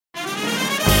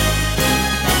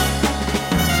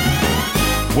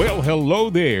Well, hello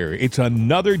there. It's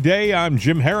another day. I'm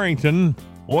Jim Harrington.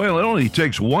 Well, it only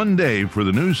takes one day for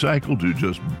the news cycle to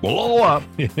just blow up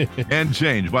and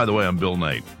change. By the way, I'm Bill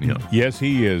Knight. Yeah. Yes,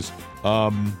 he is.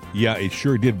 Yeah, it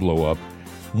sure did blow up.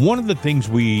 One of the things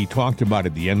we talked about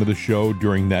at the end of the show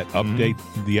during that update,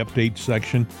 the update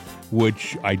section,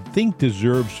 which I think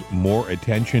deserves more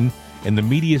attention, and the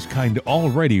media's kind of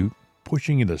already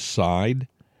pushing it aside,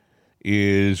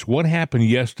 is what happened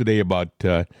yesterday about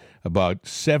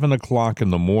 7 o'clock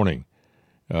in the morning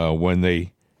when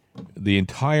the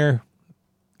entire,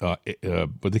 what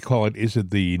they call it, is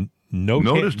it the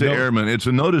notice to airmen? It's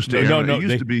a notice to airmen. No, it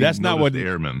used to be that's not what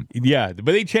airmen. Yeah,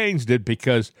 but they changed it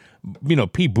because,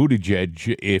 Pete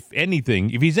Buttigieg, if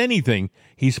he's anything,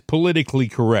 he's politically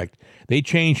correct. They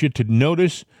changed it to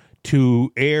notice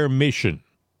to air mission.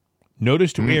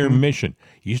 Notice to air mission.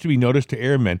 It used to be notice to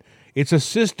airmen. It's a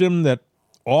system that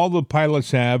all the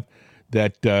pilots have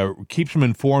that keeps them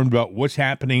informed about what's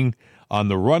happening on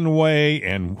the runway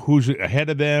and who's ahead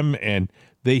of them, and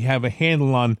they have a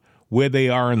handle on where they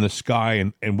are in the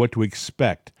sky and what to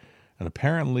expect. And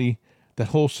apparently that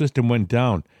whole system went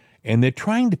down, and they're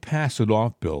trying to pass it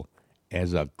off, Bill,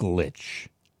 as a glitch,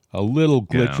 a little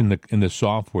glitch in the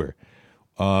software.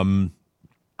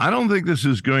 I don't think this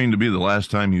is going to be the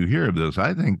last time you hear of this.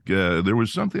 I think there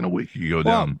was something a week ago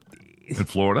down in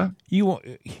Florida.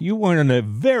 You weren't a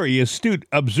very astute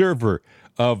observer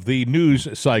of the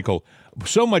news cycle.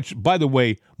 So much, by the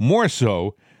way, more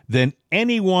so than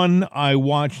anyone I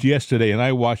watched yesterday. And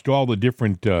I watched all the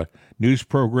different news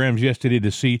programs yesterday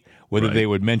to see whether they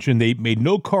would mention. They made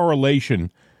no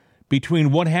correlation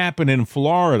between what happened in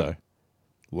Florida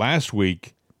last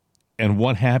week and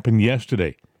what happened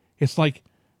yesterday. It's like,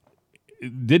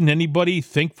 didn't anybody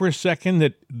think for a second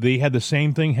that they had the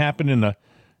same thing happen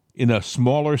in a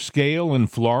smaller scale in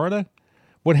Florida?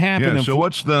 What happened? Yeah. So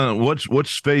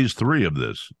what's phase 3 of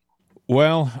this?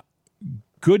 Well,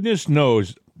 goodness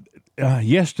knows.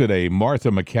 Yesterday, Martha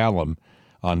McCallum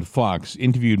on Fox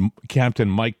interviewed Captain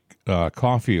Mike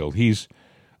Caulfield. He's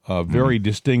a very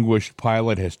distinguished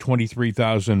pilot, has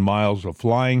 23,000 miles of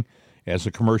flying as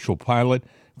a commercial pilot.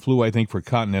 Flew, I think, for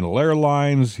Continental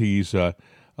Airlines. He's a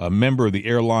member of the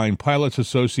Airline Pilots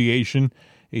Association.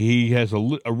 He has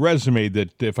a resume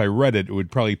that, if I read it, it would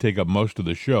probably take up most of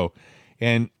the show.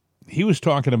 And he was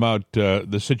talking about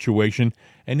the situation,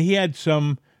 and he had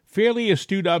some fairly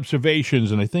astute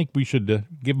observations, and I think we should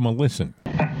give him a listen.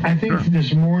 I think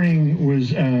this morning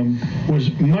was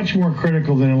much more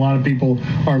critical than a lot of people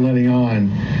are letting on.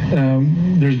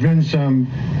 There's been some,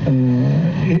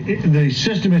 the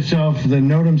system itself, the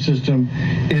NOTAM system,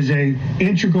 is a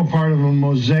integral part of a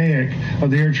mosaic of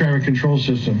the air traffic control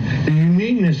system. The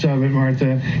uniqueness of it,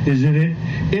 Martha, is that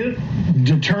it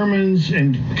determines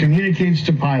and communicates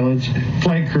to pilots,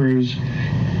 flight crews,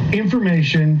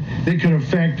 information that could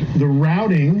affect the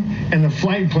routing and the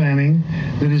flight planning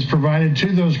that is provided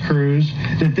to those crews,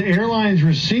 that the airlines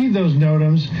receive those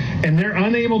NOTAMs and they're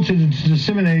unable to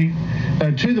disseminate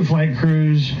to the flight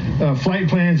crews flight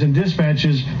plans and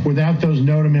dispatches without those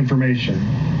NOTAM information.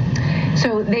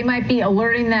 So they might be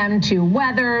alerting them to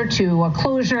weather, to a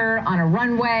closure on a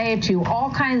runway, to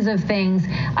all kinds of things.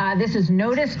 This is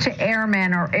notice to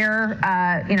airmen or air,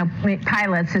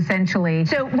 pilots, essentially.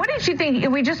 So what did you think?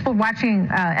 We just were watching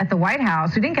at the White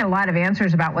House. We didn't get a lot of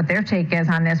answers about what their take is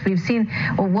on this. We've seen,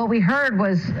 what we heard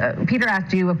was Peter asked,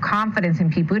 do you have confidence in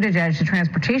Pete Buttigieg, the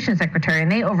transportation secretary, and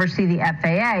they oversee the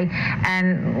FAA.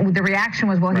 And the reaction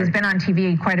was, well, he's been on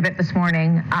TV quite a bit this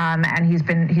morning, and he's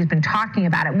been talking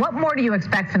about it. What more do you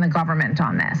expect from the government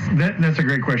on this? That's a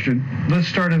great question. Let's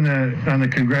start on the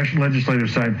congressional legislative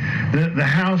side. The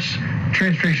House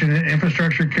Transportation and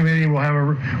Infrastructure Committee will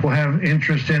have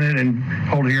interest in it and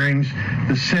hold hearings.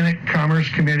 The Senate Commerce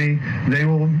Committee, they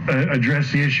will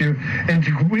address the issue. And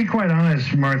to be quite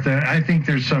honest, Martha, I think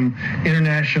there's some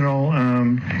international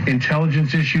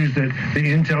intelligence issues that the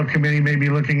Intel Committee may be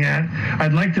looking at.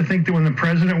 I'd like to think that when the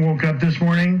president woke up this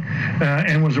morning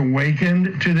and was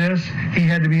awakened to this, he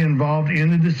had to be involved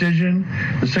in the decision.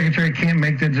 The secretary can't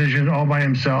make the decision all by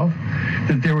himself.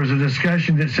 That there was a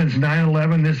discussion that since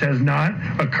 9/11 this has not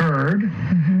occurred,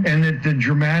 and that the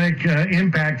dramatic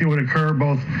impact that would occur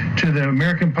both to the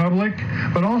American public,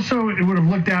 but also it would have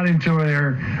looked out into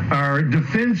our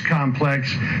defense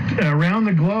complex around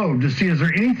the globe to see is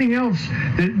there anything else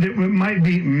that might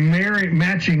be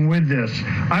matching with this.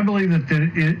 I believe that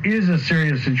it is a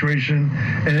serious situation,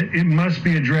 and it must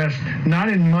be addressed not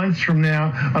in months from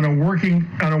now on a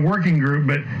working group,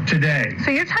 but today. So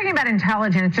you're talking about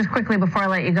intelligence, just quickly before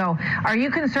before I let you go. Are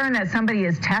you concerned that somebody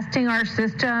is testing our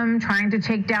system, trying to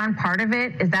take down part of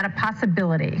it? Is that a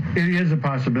possibility? It is a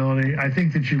possibility. I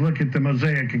think that you look at the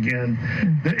mosaic again.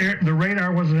 The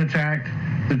radar wasn't attacked.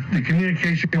 The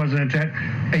communication wasn't attacked.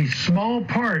 A small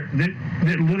part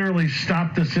that literally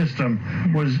stopped the system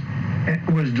was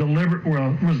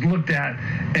looked at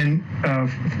and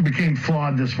became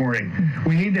flawed this morning.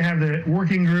 We need to have the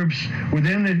working groups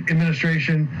within the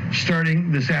administration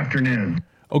starting this afternoon.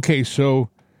 Okay, so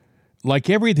like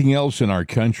everything else in our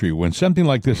country, when something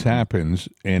like this happens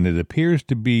and it appears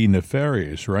to be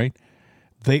nefarious, right,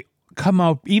 they come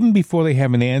out even before they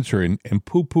have an answer and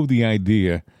poo-poo the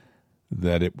idea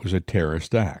that it was a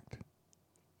terrorist act.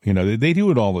 You know, they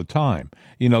do it all the time.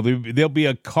 You know, there'll be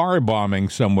a car bombing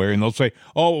somewhere, and they'll say,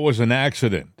 "Oh, it was an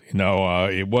accident." You know,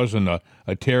 it wasn't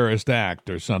a terrorist act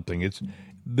or something.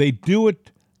 They do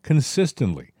it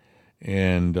consistently,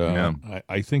 and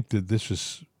I think that this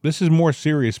is more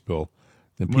serious, Bill,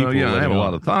 than people. Well, yeah, I have a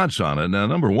lot of thoughts on it. Now,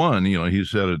 number one, you know, he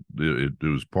said it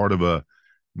was part of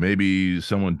maybe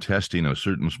someone testing a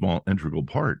certain small integral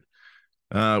part.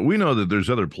 We know that there's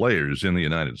other players in the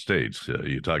United States.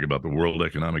 You talk about the World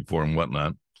Economic Forum,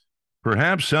 whatnot.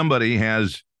 Perhaps somebody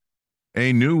has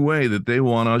a new way that they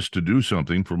want us to do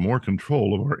something for more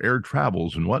control of our air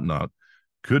travels and whatnot.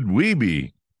 Could we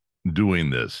be doing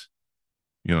this,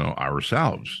 you know,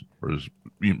 ourselves, or as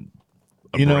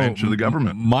a branch of the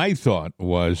government? My thought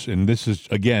was, and this is,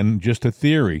 again, just a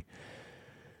theory,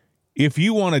 if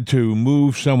you wanted to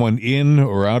move someone in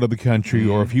or out of the country,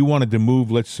 or if you wanted to move,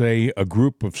 let's say, a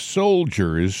group of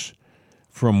soldiers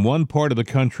from one part of the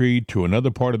country to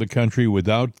another part of the country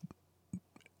without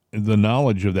the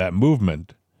knowledge of that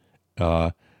movement,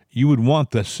 you would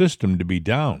want the system to be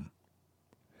down.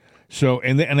 So,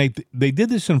 they did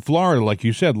this in Florida, like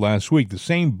you said last week. The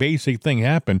same basic thing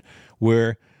happened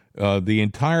where the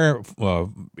entire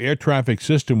air traffic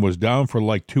system was down for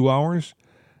like 2 hours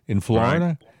in Florida.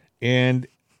 Right. And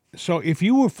so if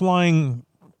you were flying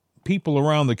people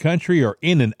around the country or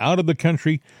in and out of the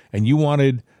country and you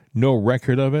wanted no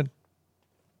record of it,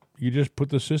 you just put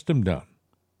the system down.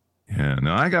 Yeah,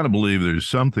 now I got to believe there's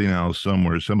something else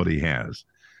somewhere somebody has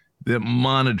that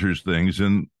monitors things,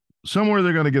 and somewhere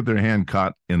they're going to get their hand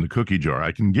caught in the cookie jar.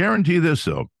 I can guarantee this,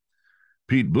 though.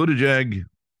 Pete Buttigieg,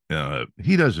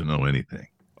 he doesn't know anything.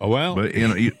 Oh, well. But,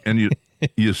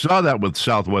 you saw that with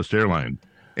Southwest Airlines.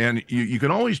 And you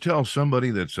can always tell somebody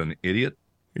that's an idiot.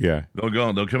 Yeah. They'll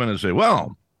come in and say,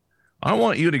 well, I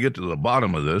want you to get to the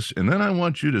bottom of this, and then I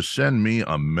want you to send me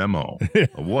a memo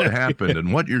of what happened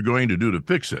and what you're going to do to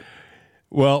fix it.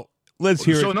 Well, let's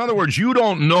hear it. So in other words, you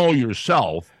don't know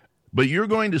yourself, but you're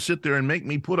going to sit there and make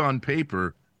me put on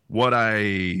paper what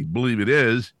I believe it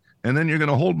is, and then you're going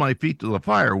to hold my feet to the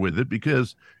fire with it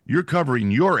because you're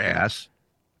covering your ass.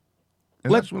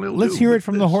 And that's what it'll do. Let's hear it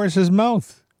from the horse's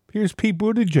mouth. Here's Pete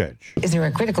Buttigieg. Is there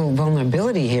a critical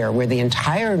vulnerability here where the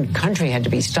entire country had to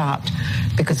be stopped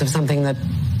because of something that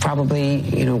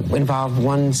probably, involved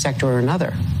one sector or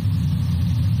another?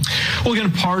 Well,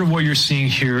 again, part of what you're seeing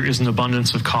here is an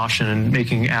abundance of caution and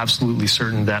making absolutely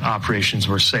certain that operations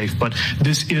were safe. But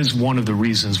this is one of the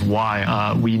reasons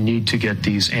why we need to get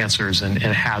these answers and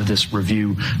have this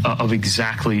review of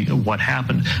exactly what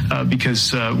happened,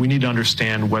 because we need to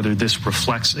understand whether this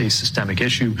reflects a systemic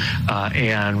issue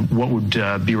and what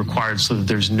would be required so that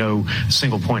there's no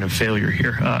single point of failure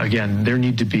here. Again, there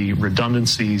need to be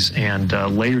redundancies and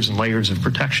layers and layers of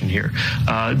protection here.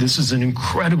 This is an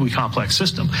incredibly complex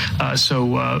system. So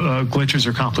glitches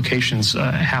or complications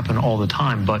happen all the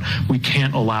time, but we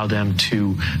can't allow them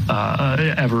to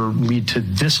ever lead to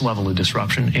this level of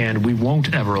disruption, and we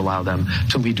won't ever allow them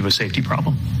to lead to a safety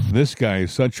problem. This guy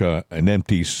is such an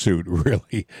empty suit,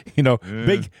 really.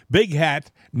 Big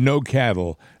hat, no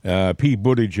cattle. Pete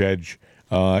Buttigieg.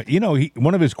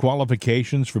 One of his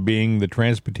qualifications for being the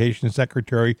transportation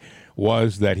secretary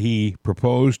was that he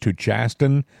proposed to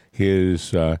chasten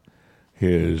his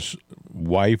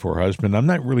wife or husband. I'm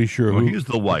not really sure who. He's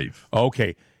the wife.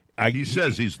 Okay. He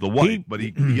says he's the wife, but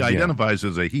he identifies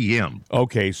as a he, him.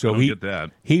 Okay, so get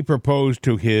that. He proposed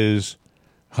to his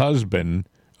husband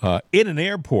in an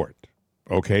airport.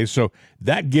 Okay, so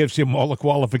that gives him all the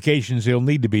qualifications he'll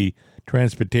need to be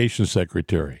transportation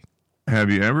secretary.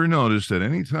 Have you ever noticed that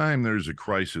anytime there's a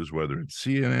crisis, whether it's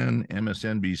CNN,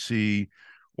 MSNBC,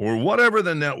 or whatever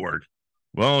the network,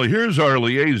 well, here's our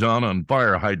liaison on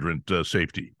fire hydrant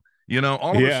safety.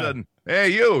 All of a sudden, hey,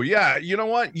 you know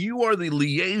what? You are the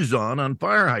liaison on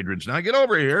fire hydrants. Now get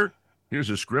over here. Here's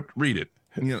a script. Read it.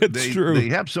 That's true. They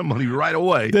have somebody right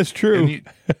away. That's true. And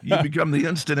you become the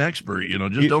instant expert.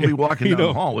 Just don't be walking down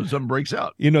the hall when something breaks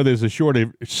out. There's a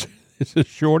shortage There's a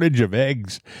shortage of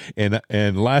eggs, and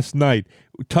last night,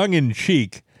 tongue in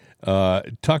cheek,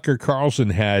 Tucker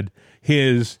Carlson had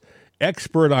his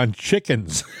expert on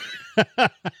chickens.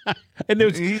 And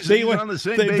he's on the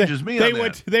same page as me.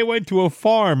 They went to a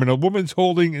farm, and a woman's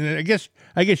holding. And I guess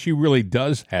she really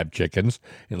does have chickens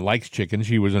and likes chickens.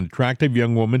 She was an attractive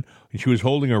young woman, and she was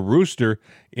holding a rooster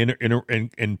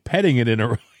and petting it in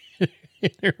her.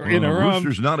 A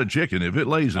rooster's not a chicken if it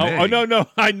lays an egg. Oh no,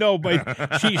 I know,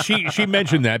 but she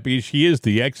mentioned that because she is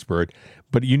the expert.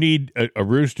 But you need a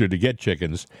rooster to get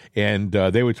chickens, and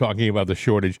they were talking about the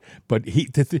shortage. But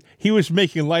he was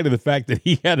making light of the fact that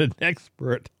he had an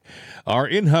expert, our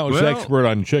in-house expert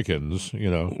on chickens.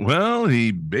 Well,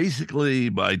 he basically,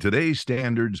 by today's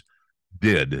standards,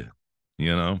 did.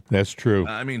 That's true.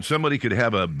 I mean, somebody could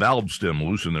have a valve stem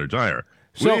loose in their tire.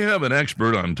 So, we have an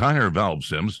expert on tire valve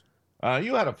stems.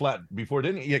 You had a flat before,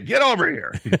 didn't you? Get over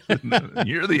here.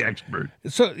 You're the expert.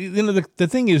 So, the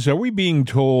thing is, are we being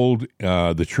told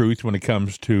the truth when it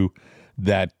comes to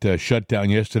that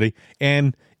shutdown yesterday?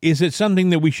 And is it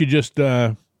something that we should just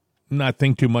not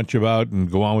think too much about and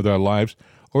go on with our lives?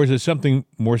 Or is it something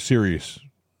more serious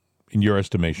in your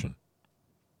estimation?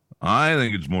 I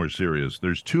think it's more serious.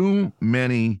 There's too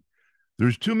many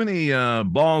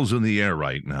balls in the air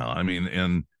right now. I mean,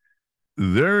 and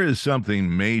there is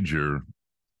something major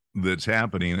that's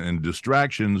happening, and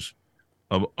distractions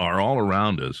are all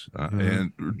around us.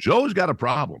 And Joe's got a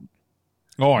problem.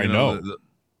 Oh, I know.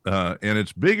 And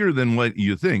it's bigger than what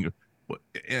you think.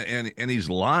 And he's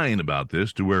lying about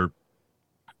this to where,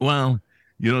 as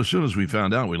soon as we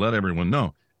found out, we let everyone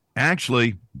know.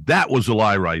 Actually, that was a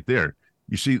lie right there.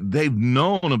 You see, they've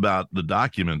known about the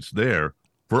documents there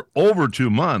for over 2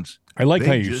 months. I like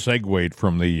how you segued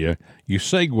from the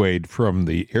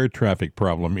air traffic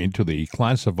problem into the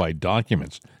classified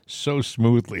documents so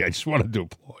smoothly. I just wanted to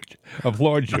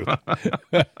applaud you.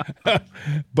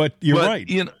 But you're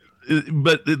right.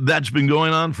 But that's been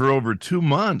going on for over 2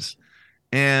 months,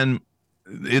 and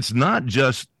it's not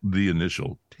just the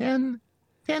initial 10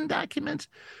 documents.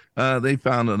 They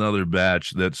found another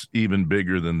batch that's even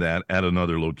bigger than that at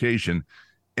another location,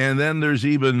 and then there's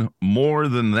even more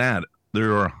than that.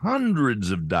 There are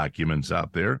hundreds of documents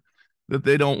out there that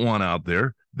they don't want out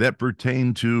there that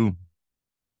pertain to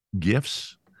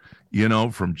gifts,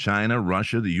 from China,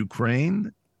 Russia, the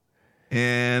Ukraine.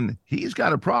 And he's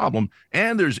got a problem.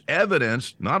 And there's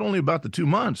evidence not only about the 2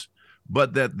 months,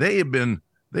 but that they've been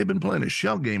playing a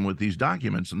shell game with these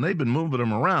documents, and they've been moving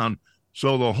them around.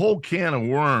 So the whole can of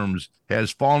worms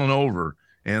has fallen over,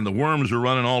 and the worms are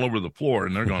running all over the floor,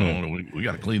 and they're going, we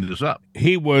got to clean this up.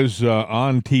 He was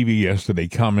on TV yesterday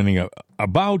commenting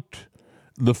about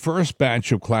the first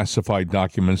batch of classified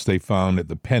documents they found at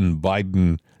the Penn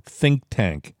Biden think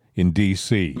tank in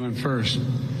D.C. First,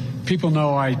 people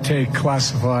know I take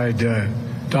classified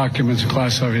documents and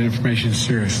classified information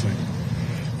seriously.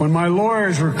 When my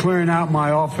lawyers were clearing out my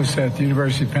office at the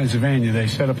University of Pennsylvania, they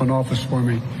set up an office for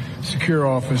me, secure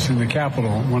office in the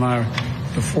Capitol.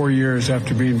 The 4 years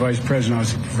after being vice president, I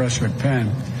was a professor at Penn.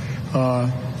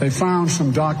 They found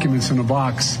some documents in a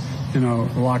box in a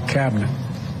locked cabinet,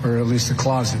 or at least a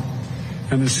closet.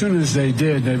 And as soon as they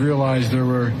did, they realized there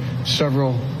were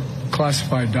several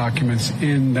classified documents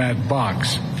in that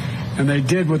box. And they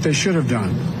did what they should have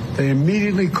done. They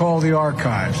immediately called the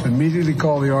archives,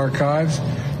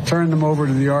 turned them over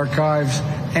to the archives,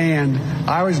 and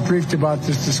I was briefed about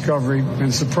this discovery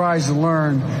and surprised to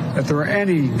learn that there were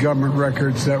any government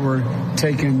records that were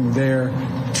taken there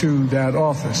to that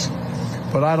office.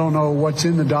 But I don't know what's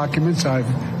in the documents.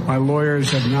 My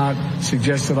lawyers have not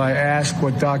suggested I ask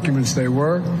what documents they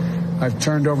were. I've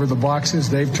turned over the boxes.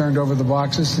 They've turned over the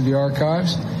boxes to the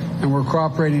archives, and we're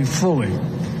cooperating fully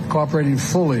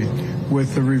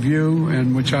with the review,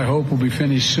 and which I hope will be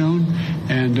finished soon,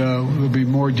 and there'll be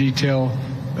more detail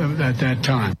at that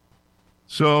time.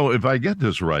 So if I get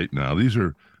this right now, these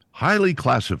are highly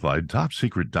classified, top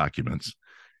secret documents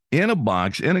in a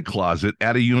box, in a closet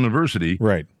at a university,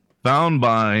 right? Found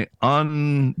by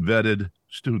unvetted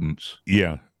students.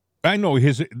 Yeah. I know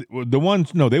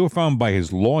they were found by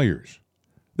his lawyers.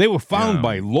 They were found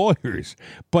by lawyers.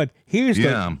 But here's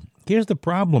the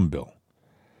problem, Bill.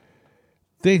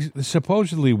 They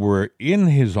supposedly were in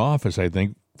his office, I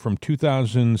think, from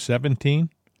 2017.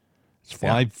 It's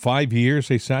 5 years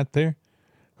they sat there.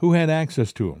 Who had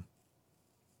access to them?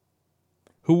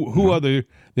 Who other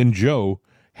than Joe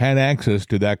had access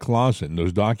to that closet and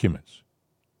those documents?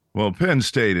 Well, Penn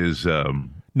State is...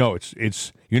 No,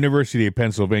 it's University of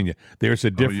Pennsylvania. There's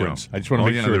a difference. I just want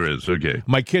to make sure. There is. Okay.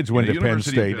 My kids went to Penn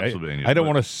State. I don't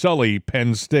want to sully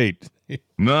Penn State.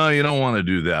 No, you don't want to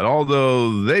do that.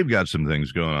 Although they've got some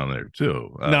things going on there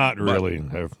too. Not really.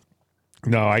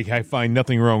 No, I find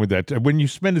nothing wrong with that. When you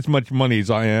spend as much money as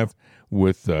I have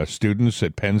with students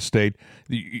at Penn State,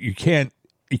 you can't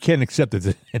accept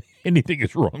that anything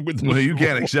is wrong with. Well, you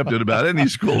can't accept it about any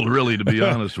school, really, to be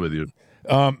honest with you.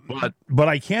 But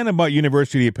I can about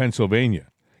University of Pennsylvania.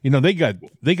 They got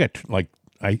like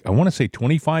I want to say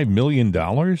 $25 million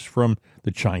from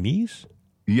the Chinese.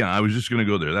 Yeah, I was just going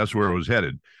to go there. That's where I was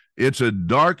headed. It's a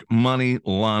dark money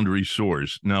laundry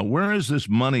source. Now, where is this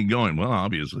money going? Well,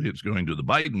 obviously, it's going to the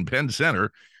Biden Penn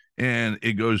Center, and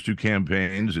it goes to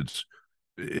campaigns.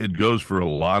 It goes for a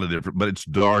lot of different, but it's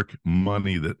dark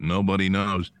money that nobody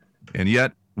knows. And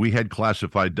yet, we had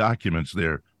classified documents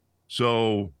there.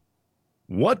 So,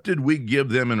 what did we give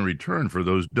them in return for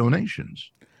those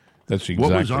donations? That's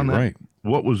exactly right.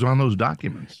 What was on those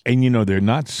documents? And, they're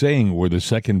not saying where the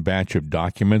second batch of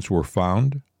documents were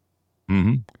found.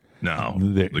 Mm-hmm. Now,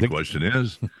 the question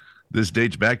is, this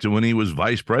dates back to when he was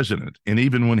vice president and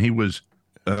even when he was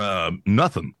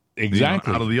nothing.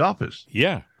 Exactly. Out of the office.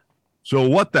 Yeah. So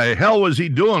what the hell was he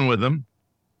doing with them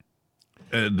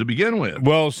to begin with?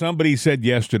 Well, somebody said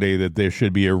yesterday that there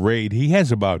should be a raid. He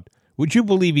has would you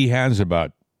believe he has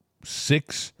about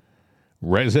 6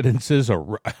 residences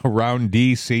around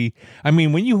D.C.? I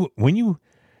mean, when you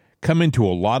come into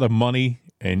a lot of money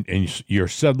and you're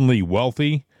suddenly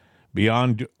wealthy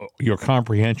beyond your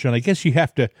comprehension, I guess you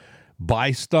have to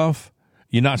buy stuff.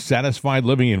 You're not satisfied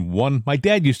living in one. My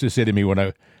dad used to say to me when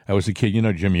I was a kid,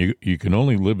 Jim, you can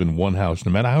only live in one house,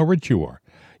 no matter how rich you are.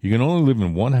 You can only live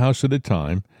in one house at a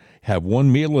time, have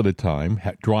one meal at a time,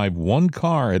 drive one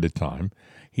car at a time.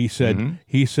 He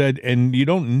said, and you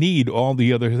don't need all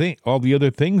the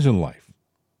other things in life.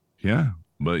 Yeah,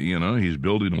 but he's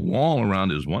building a wall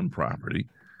around his one property.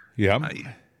 Yeah,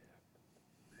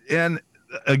 and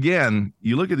again,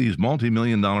 you look at these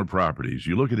multi-million-dollar properties.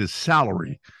 You look at his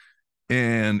salary,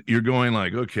 and you're going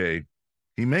like, okay,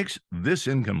 he makes this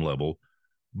income level,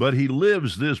 but he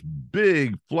lives this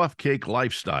big fluff cake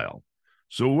lifestyle.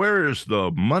 So where is the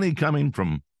money coming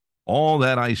from? All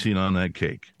that icing on that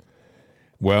cake.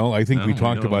 Well, I think we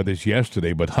talked about this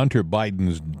yesterday, but Hunter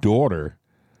Biden's daughter,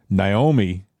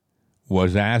 Naomi,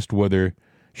 was asked whether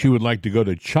she would like to go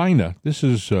to China. This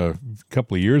is a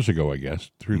couple of years ago, I guess,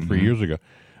 3 years ago.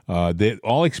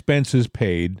 All expenses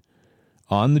paid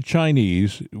on the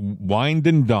Chinese, wined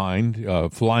and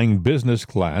dined, flying business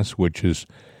class, which is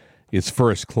it's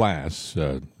first class.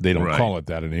 They don't call it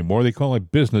that anymore. They call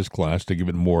it business class to give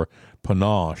it more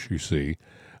panache, you see.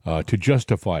 To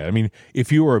justify it. I mean,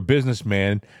 if you were a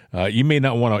businessman, you may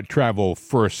not want to travel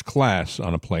first class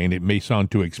on a plane. It may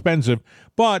sound too expensive,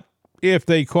 but if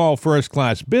they call first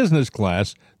class business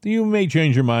class, then you may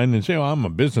change your mind and say, "Oh, I'm a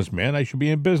businessman. I should be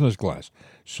in business class."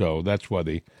 So that's why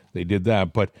they did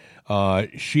that. But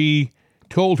she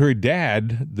told her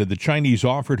dad that the Chinese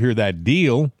offered her that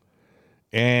deal,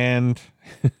 and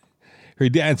her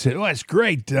dad said, "Oh, that's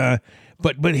great.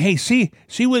 But hey, see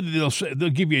what they'll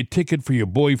give you a ticket for your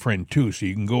boyfriend too, so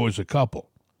you can go as a couple."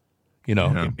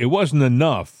 It wasn't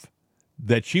enough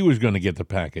that she was going to get the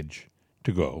package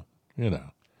to go.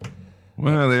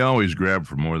 Well, they always grab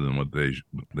for more than what they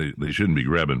shouldn't be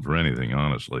grabbing for anything,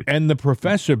 honestly. And the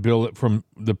professor, Bill, from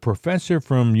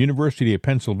University of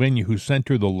Pennsylvania, who sent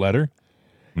her the letter,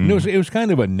 it was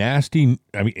kind of a nasty.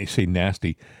 I mean, I say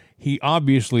nasty. He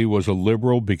obviously was a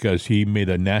liberal because he made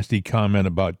a nasty comment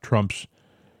about Trump's,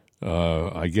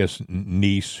 I guess,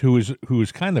 niece, who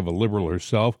is kind of a liberal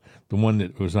herself, the one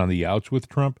that was on the outs with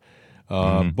Trump.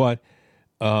 But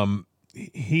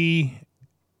he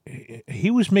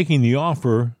was making the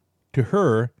offer to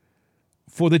her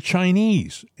for the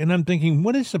Chinese. And I'm thinking,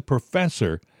 what is a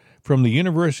professor from the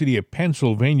University of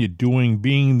Pennsylvania doing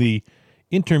being the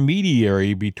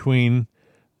intermediary between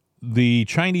the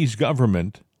Chinese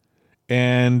government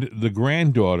and the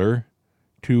granddaughter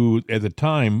to, at the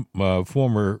time,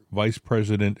 former vice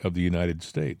president of the United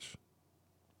States?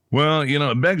 Well,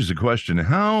 it begs the question: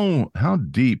 how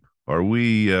deep are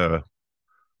we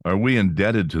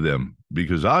indebted to them?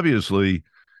 Because obviously,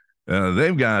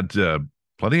 they've got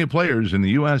plenty of players in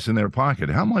the U.S. in their pocket.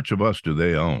 How much of us do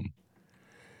they own?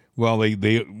 Well, they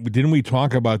didn't we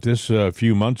talk about this a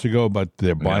few months ago? But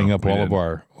they're buying up all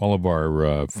of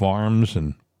our farms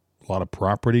and a lot of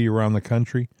property around the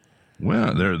country.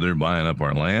 Well, they're buying up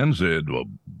our lands.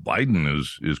 Biden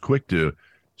is quick to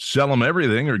sell them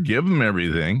everything or give them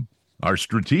everything. Our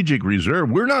strategic reserve.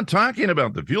 We're not talking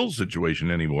about the fuel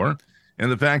situation anymore,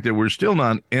 and the fact that we're still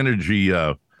not energy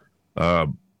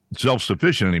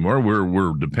self-sufficient anymore.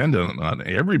 We're dependent on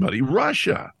everybody.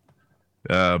 Russia.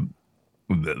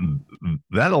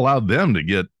 that allowed them to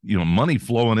get, money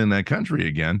flowing in that country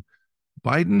again.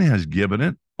 Biden has given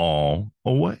it all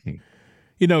away.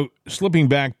 Slipping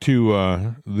back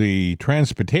to the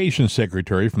transportation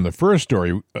secretary from the first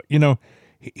story,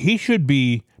 he should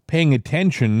be paying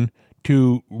attention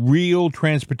to real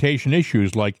transportation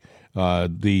issues like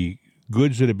the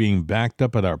goods that are being backed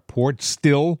up at our ports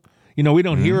still. We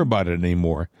don't hear about it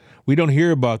anymore. We don't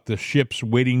hear about the ships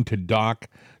waiting to dock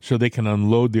so they can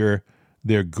unload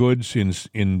their goods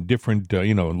in different,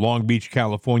 Long Beach,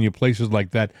 California, places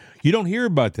like that. You don't hear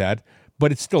about that,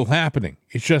 but it's still happening.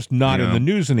 It's just not in the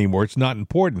news anymore. It's not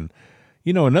important.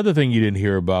 Another thing you didn't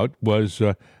hear about was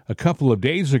a couple of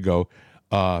days ago,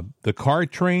 the car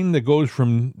train that goes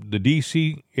from the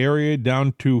D.C. area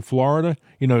down to Florida.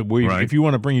 If you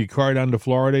want to bring your car down to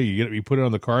Florida, you put it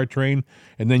on the car train,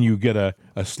 and then you get a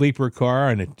sleeper car,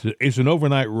 and it's an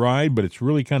overnight ride, but it's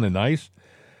really kind of nice.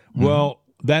 Mm-hmm. Well,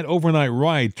 that overnight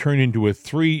ride turned into a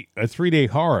 3-day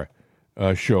horror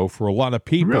show for a lot of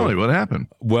people. Really, what happened?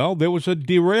 Well, there was a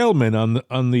derailment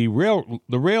on the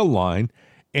rail line,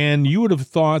 and you would have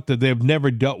thought that they've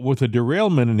never dealt with a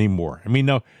derailment anymore. I mean,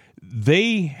 now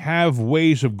they have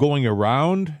ways of going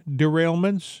around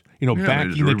derailments.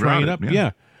 Backing the train up.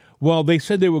 Yeah. Well, they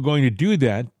said they were going to do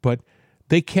that, but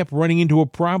they kept running into a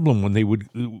problem when they would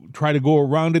try to go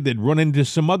around it. They'd run into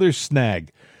some other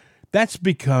snag. That's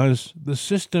because the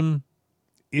system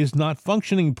is not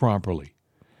functioning properly.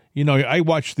 I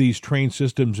watch these train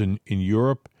systems in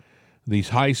Europe, these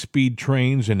high-speed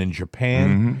trains, and in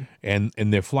Japan, and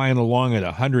they're flying along at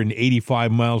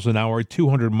 185 miles an hour,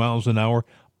 200 miles an hour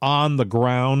on the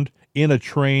ground, in a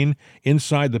train.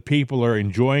 Inside, the people are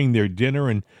enjoying their dinner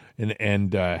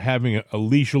and having a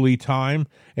leisurely time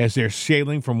as they're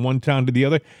sailing from one town to the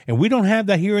other. And we don't have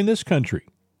that here in this country.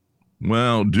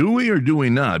 Well, do we or do we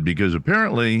not? Because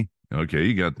apparently,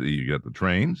 you got the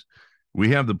trains. We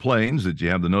have the planes that you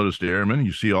have the noticed airmen.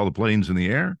 You see all the planes in the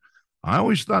air. I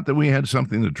always thought that we had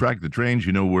something to track the trains,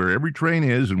 where every train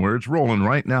is and where it's rolling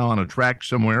right now on a track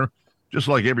somewhere, just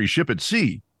like every ship at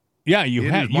sea. Yeah, you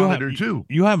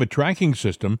have a tracking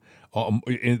system.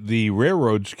 The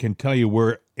railroads can tell you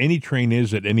where any train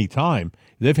is at any time.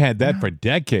 They've had that for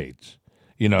decades,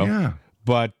 Yeah.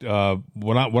 But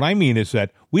what I mean is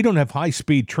that we don't have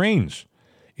high-speed trains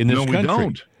in this country. No, we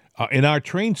don't. And our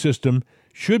train system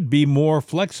should be more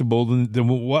flexible than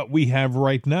what we have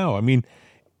right now. I mean,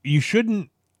 you shouldn't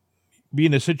be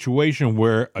in a situation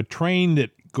where a train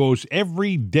that goes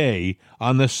every day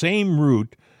on the same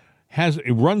route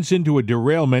it runs into a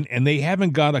derailment, and they haven't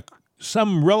got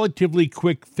some relatively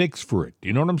quick fix for it. Do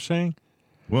you know what I'm saying?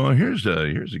 Well, here's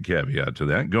a caveat to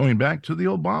that. Going back to the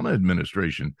Obama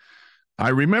administration, I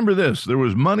remember this. There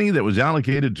was money that was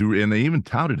allocated to, and they even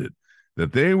touted it,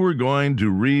 that they were going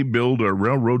to rebuild our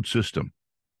railroad system.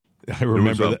 I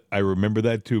remember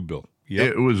that too, Bill.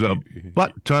 Yep. It was a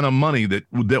butt ton of money that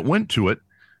went to it,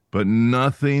 but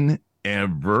nothing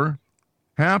ever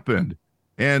happened.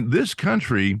 And this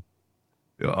country,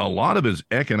 a lot of its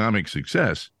economic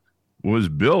success was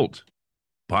built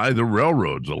by the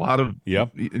railroads. A lot of,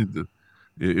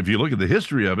 if you look at the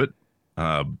history of it,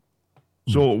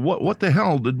 so what the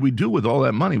hell did we do with all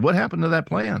that money? What happened to that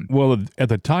plan? Well, at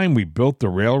the time we built the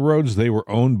railroads, they were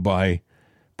owned by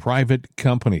private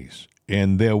companies,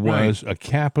 and there was a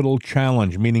capital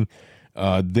challenge, meaning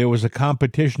there was a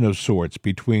competition of sorts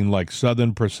between like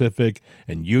Southern Pacific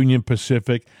and Union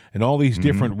Pacific and all these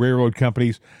different railroad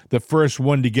companies. The first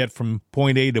one to get from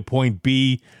point A to point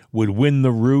B would win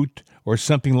the route or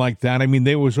something like that. I mean,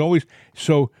 there was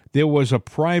a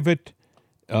private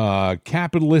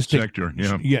capitalistic sector.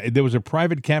 There was a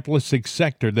private capitalistic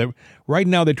sector that right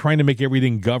now they're trying to make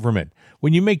everything government.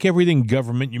 When you make everything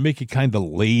government, you make it kind of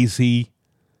lazy,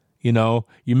 you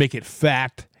make it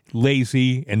fat,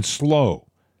 lazy, and slow.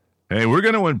 Hey, we're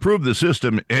going to improve the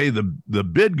system. Hey, the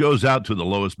bid goes out to the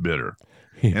lowest bidder.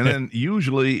 And then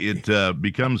usually it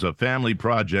becomes a family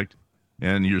project,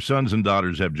 and your sons and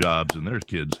daughters have jobs, and their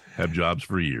kids have jobs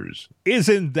for years.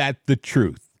 Isn't that the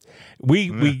truth? We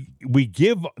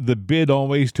give the bid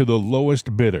always to the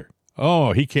lowest bidder.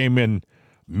 Oh, he came in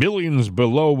millions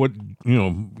below what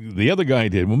the other guy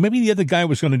did. Well, maybe the other guy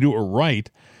was going to do it right,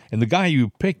 and the guy you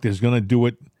picked is going to do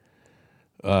it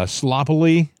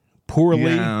sloppily,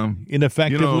 poorly,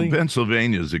 ineffectively.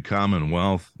 Pennsylvania is a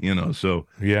commonwealth, so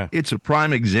yeah, it's a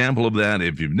prime example of that.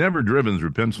 If you've never driven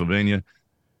through Pennsylvania,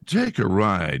 take a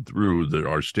ride through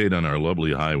our state on our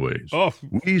lovely highways. Oh,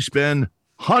 we spend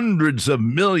hundreds of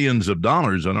millions of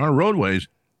dollars on our roadways,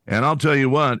 and I'll tell you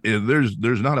what, there's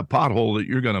not a pothole that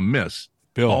you're going to miss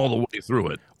Bill, all the way through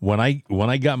it. when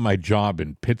I got my job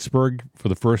in Pittsburgh for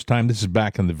the first time, this is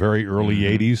back in the very early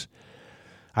 '80s.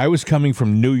 I was coming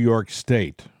from New York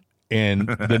State, and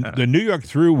the New York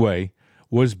Thruway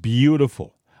was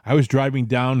beautiful. I was driving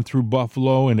down through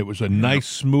Buffalo, and it was a nice,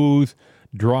 smooth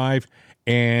drive.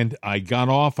 And I got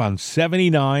off on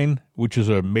 79, which is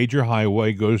a major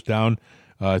highway, goes down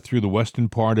through the western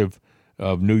part of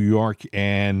New York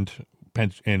and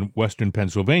western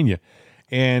Pennsylvania.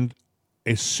 And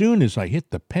as soon as I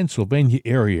hit the Pennsylvania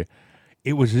area,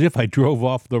 it was as if I drove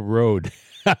off the road.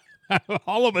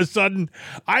 All of a sudden,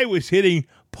 I was hitting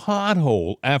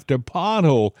pothole after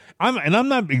pothole. I'm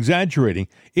not exaggerating.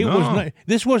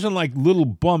 This wasn't like little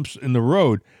bumps in the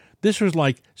road. This was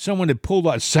like someone had pulled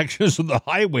out sections of the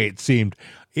highway, it seemed.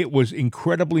 It was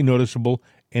incredibly noticeable,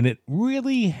 and it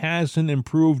really hasn't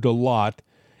improved a lot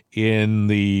in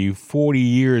the 40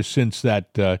 years since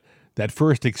that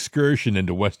first excursion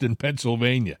into western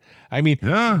Pennsylvania. I mean,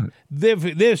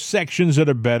 there's sections that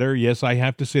are better. Yes, I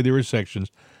have to say there are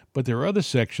sections, but there are other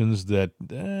sections that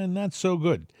not so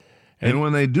good. And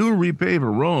when they do repave a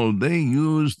road, they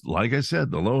use, like I said,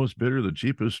 the lowest bidder, the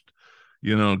cheapest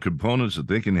components that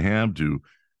they can have to,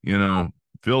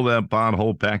 fill that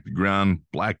pothole, pack the ground,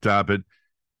 blacktop it.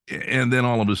 And then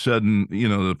all of a sudden,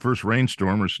 the first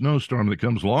rainstorm or snowstorm that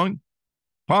comes along,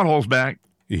 potholes back.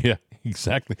 Yeah,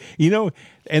 exactly. And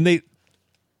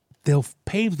they'll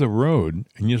pave the road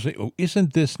and you'll say, oh,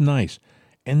 isn't this nice?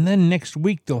 And then next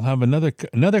week they'll have another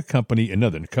division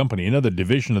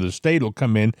of the state will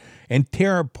come in and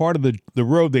tear up part of the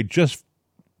road they just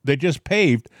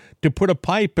paved to put a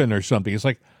pipe in or something. It's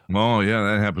like, oh, yeah,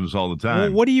 that happens all the time.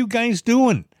 Well, what are you guys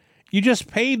doing? You just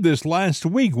paved this last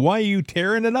week. Why are you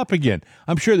tearing it up again?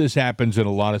 I'm sure this happens in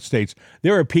a lot of states.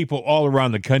 There are people all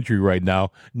around the country right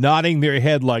now nodding their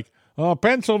head like, oh,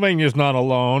 Pennsylvania's not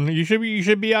alone. You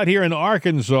should be out here in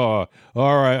Arkansas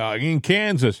or in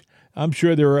Kansas. I'm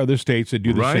sure there are other states that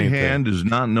do the same thing. Right hand does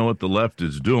not know what the left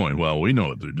is doing. Well, we know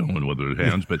what they're doing with their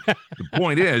hands, but the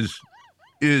point is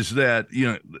that,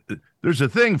 there's a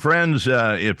thing, friends,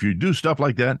 if you do stuff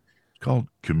like that, it's called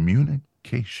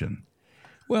communication.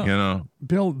 Well,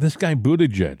 Bill, this guy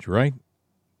Buttigieg, right?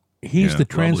 He's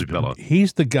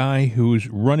he's the guy who's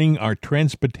running our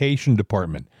transportation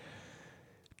department.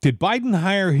 Did Biden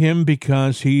hire him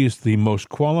because he is the most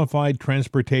qualified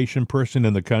transportation person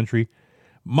in the country?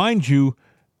 Mind you,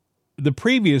 the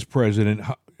previous president,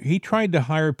 he tried to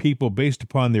hire people based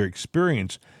upon their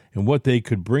experience and what they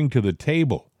could bring to the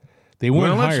table. They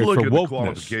weren't hired for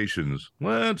wokeness.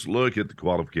 Let's look at the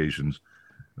qualifications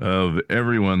of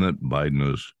everyone that Biden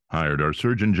has hired. Our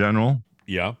Surgeon General.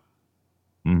 Yeah.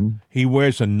 Mm-hmm. He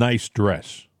wears a nice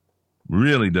dress.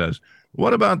 Really does.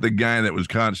 What about the guy that was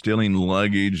caught stealing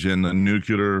luggage in the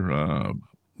nuclear?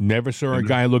 Never saw a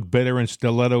guy look better in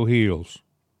stiletto heels.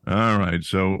 All right,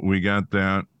 so we got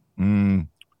that.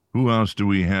 Who else do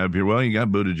we have here? Well, you got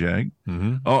Buttigieg.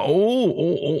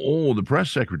 Mm-hmm. The press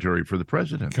secretary for the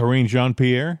president. Karine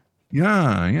Jean-Pierre?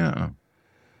 Yeah.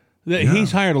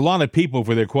 He's hired a lot of people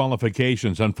for their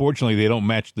qualifications. Unfortunately, they don't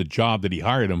match the job that he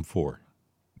hired them for.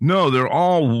 No, they're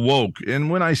all woke. And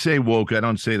when I say woke, I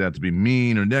don't say that to be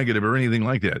mean or negative or anything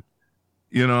like that.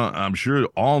 I'm sure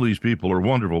all these people are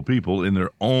wonderful people in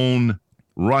their own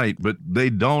right, but they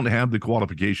don't have the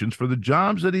qualifications for the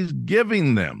jobs that he's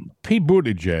giving them. Pete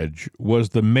Buttigieg was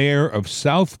the mayor of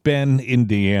South Bend,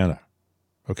 Indiana.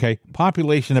 Okay?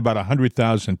 Population about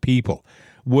 100,000 people,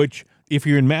 which, if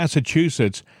you're in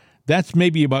Massachusetts, that's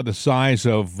maybe about the size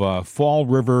of Fall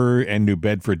River and New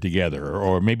Bedford together,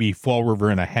 or maybe Fall River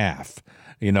and a half,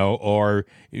 or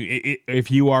if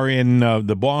you are in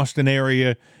the Boston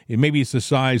area, maybe it's the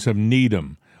size of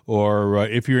Needham. Or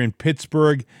if you're in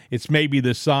Pittsburgh, it's maybe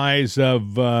the size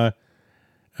of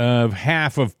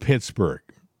half of Pittsburgh.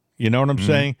 You know what I'm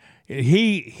saying?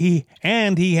 He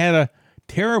had a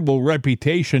terrible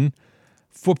reputation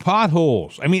for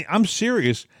potholes. I mean, I'm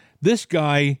serious. This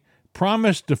guy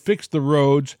promised to fix the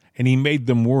roads, and he made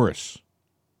them worse.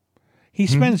 He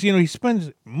spends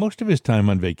most of his time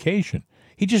on vacation.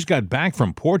 He just got back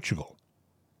from Portugal.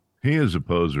 He is a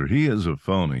poser. He is a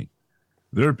phony.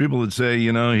 There are people that say,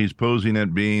 he's posing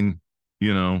at being,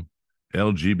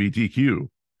 LGBTQ.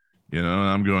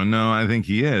 I'm going, no, I think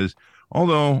he is.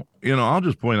 Although, I'll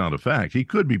just point out a fact. He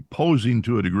could be posing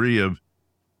to a degree of,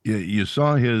 you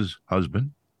saw his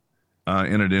husband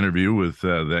in an interview with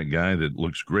that guy that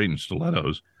looks great in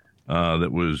stilettos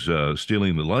that was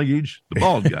stealing the luggage, the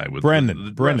bald guy with Brennan,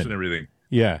 the dress and everything.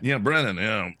 Yeah. Yeah, Brennan.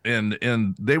 Yeah.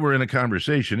 And they were in a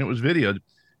conversation. It was videoed.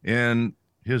 And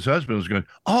his husband was going,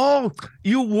 "Oh,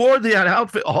 you wore that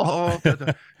outfit." Oh,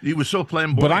 he was so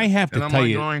flamboyant. But I have to and tell I'm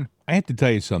you, going, I have to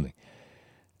tell you something.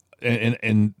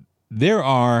 And there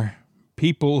are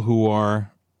people who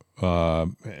are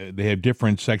they have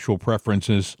different sexual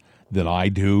preferences than I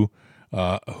do,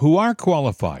 who are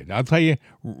qualified. I'll tell you,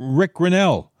 Rick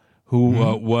Grinnell, who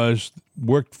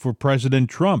worked for President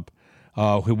Trump,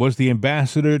 who was the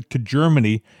ambassador to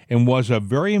Germany and was a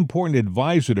very important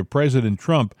advisor to President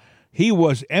Trump. He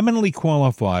was eminently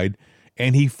qualified,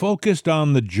 and he focused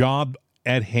on the job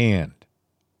at hand.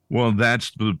 Well,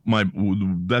 that's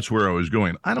where I was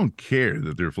going. I don't care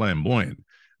that they're flamboyant.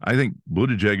 I think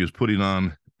Buttigieg is putting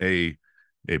on a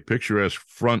picturesque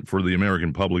front for the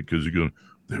American public because you're going,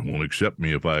 they won't accept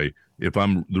me if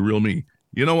I'm the real me.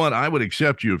 You know what? I would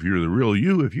accept you if you're the real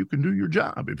you, if you can do your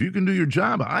job. If you can do your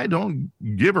job, I don't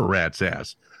give a rat's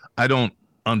ass. I don't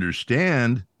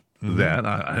understand that.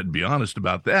 I'd be honest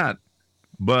about that.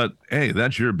 But, hey,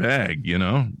 that's your bag, you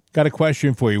know? Got a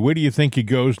question for you. Where do you think he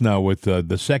goes now with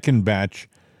the second batch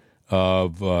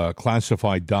of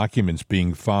classified documents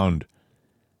being found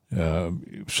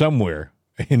somewhere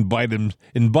in Biden's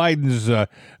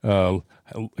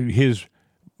his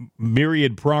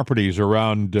myriad properties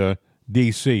around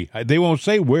D.C.? They won't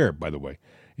say where, by the way.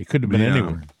 It could have been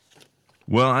anywhere.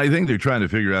 Well, I think they're trying to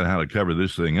figure out how to cover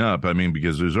this thing up. I mean,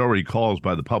 because there's already calls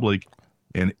by the public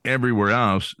and everywhere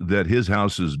else that his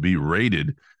houses be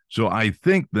raided. So I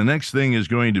think the next thing is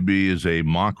going to be is a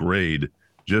mock raid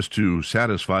just to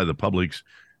satisfy the public's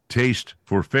taste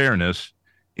for fairness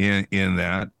in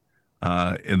that.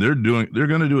 And they're going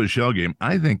to do a shell game.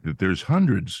 I think that there's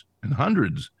hundreds and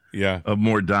hundreds of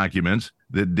more documents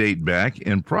that date back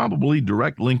and probably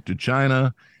direct link to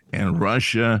China and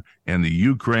Russia and the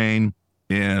Ukraine.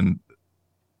 And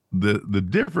the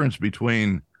difference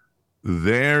between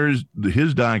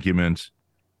his documents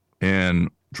and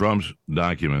Trump's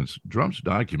documents,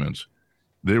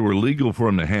 they were legal for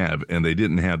him to have, and they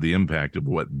didn't have the impact of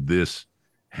what this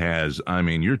has. I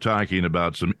mean, you're talking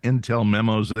about some intel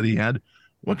memos that he had.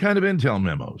 What kind of intel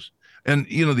memos? And,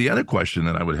 you know, the other question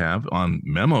that I would have on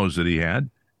memos that he had,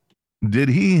 did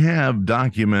he have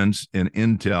documents and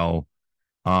intel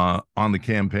on the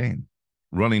campaign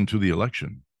running to the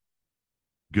election?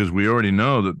 Because we already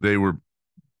know that they were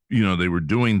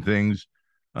doing things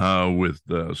with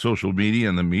social media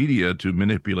and the media to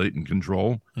manipulate and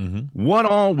control. What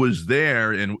all was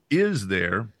there and is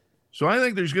there? So I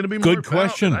think there's going to be more. Good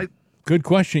question. Good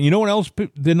question. You know what else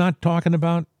they're not talking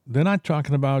about? They're not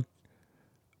talking about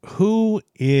who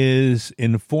is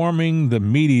informing the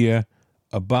media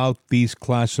about these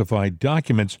classified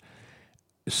documents.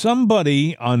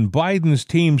 Somebody on Biden's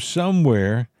team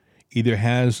somewhere either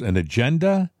has an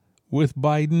agenda with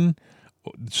Biden.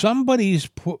 Somebody's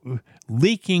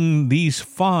leaking these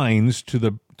fines to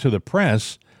the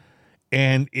press,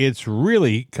 and it's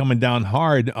really coming down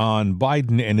hard on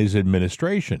Biden and his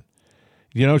administration.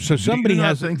 You know, so somebody Do you not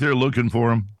has. think they're looking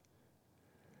for him?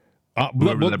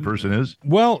 Whoever that person is.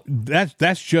 Well,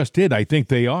 that's just it. I think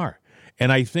they are,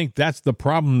 and I think that's the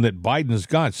problem that Biden's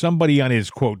got. Somebody on his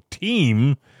quote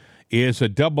team is a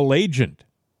double agent.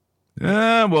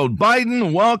 Well,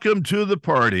 Biden, welcome to the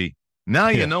party. Now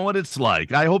you know what it's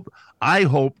like. I hope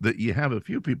that you have a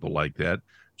few people like that,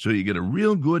 so you get a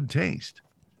real good taste.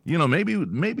 You know,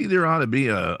 maybe there ought to be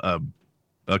a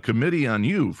committee on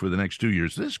you for the next 2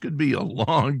 years. This could be a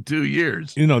long 2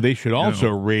 years. You know, they should also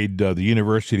raid the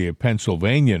University of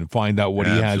Pennsylvania and find out what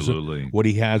he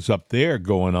has up there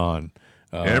going on.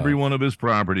 Every one of his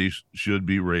properties should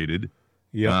be raided.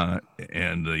 Yeah,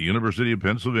 and the University of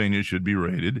Pennsylvania should be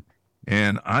raided.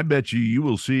 And I bet you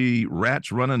will see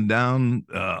rats running down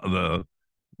the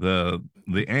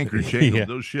anchor chain of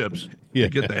those ships to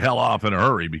get the hell off in a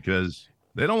hurry because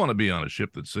they don't want to be on a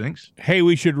ship that sinks. Hey,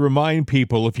 we should remind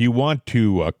people, if you want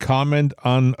to comment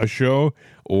on a show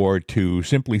or to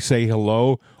simply say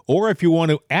hello, or if you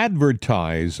want to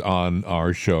advertise on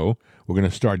our show, we're going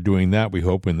to start doing that, we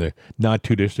hope, in the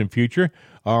not-too-distant future.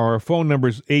 Our phone number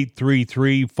is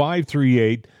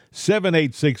 833-538-7868,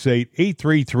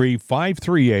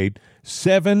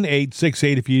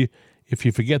 833-538-7868. If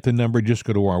you forget the number, just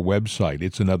go to our website,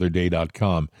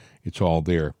 itsanotherday.com. It's all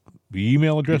there. The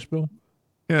email address, Bill?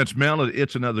 Yeah, it's mail at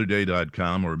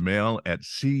itsanotherday.com or mail at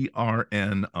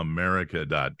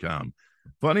crnamerica.com.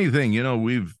 Funny thing, you know,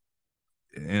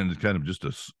 and it's kind of just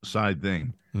a side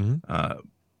thing.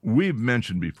 We've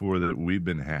mentioned before that we've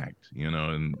been hacked, you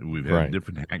know, and we've had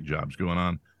different hack jobs going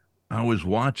on. I was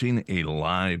watching a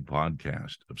live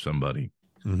podcast of somebody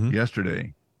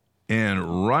yesterday,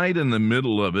 and right in the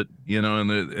middle of it, you know,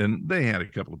 and they had a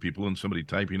couple of people and somebody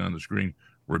typing on the screen.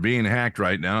 were being hacked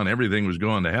right now, and everything was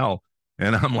going to hell.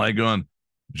 And I'm like going,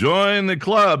 join the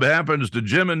club. Happens to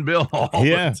Jim and Bill all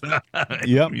the time.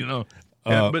 Yep. You know,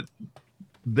 but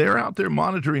they're out there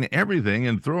monitoring everything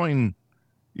and throwing,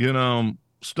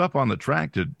 stuff on the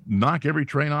track to knock every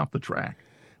train off the track.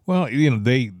 Well,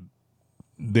 they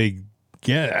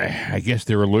get. I guess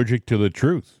they're allergic to the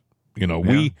truth.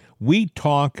 We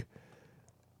talk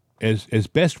as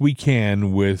best we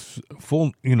can with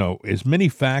full, as many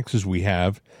facts as we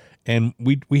have, and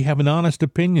we have an honest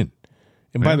opinion.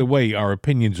 And by the way, our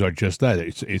opinions are just that.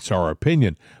 It's our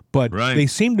opinion. But they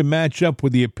seem to match up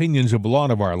with the opinions of a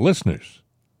lot of our listeners.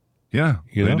 Yeah,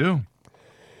 they do.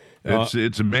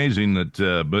 It's amazing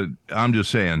that, but I'm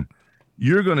just saying,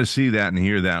 you're going to see that and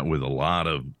hear that with a lot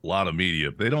of media.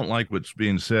 If they don't like what's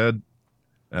being said,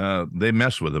 they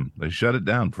mess with them. They shut it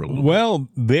down for a little bit.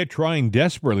 They're trying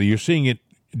desperately. You're seeing it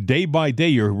day by day.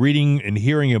 You're reading and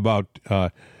hearing about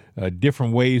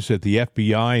different ways that the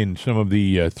FBI and some of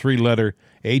the three-letter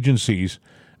agencies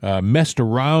messed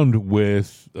around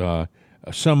with they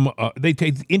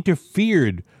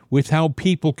interfered with how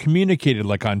people communicated,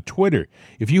 like on Twitter.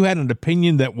 If you had an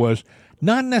opinion that was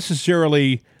not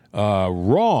necessarily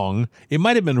wrong, it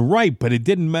might have been right, but it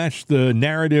didn't match the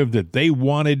narrative that they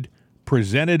wanted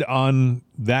presented on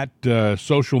that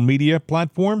social media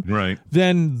platform,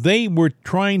 then they were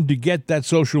trying to get that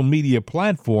social media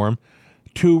platform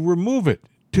to remove it,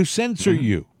 to censor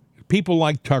you. People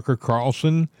like Tucker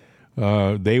Carlson,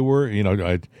 they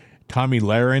were, Tommy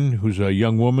Lahren, who's a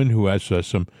young woman who has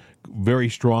some very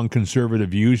strong conservative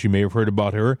views. You may have heard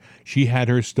about her. She had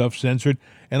her stuff censored,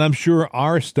 and I'm sure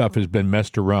our stuff has been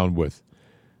messed around with.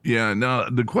 Yeah, now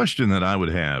the question that I would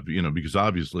have, because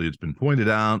obviously it's been pointed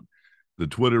out, the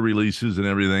Twitter releases and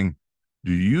everything,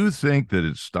 do you think that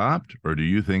it stopped, or do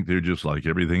you think they're just like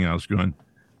everything else going,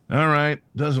 all right,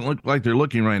 doesn't look like they're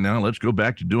looking right now, let's go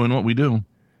back to doing what we do?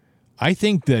 I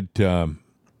think that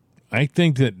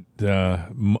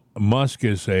Musk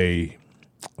is a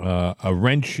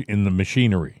wrench in the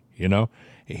machinery.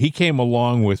 He came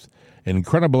along with an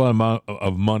incredible amount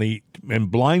of money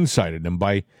and blindsided them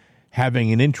by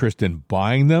having an interest in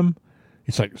buying them.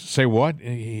 It's like, say what?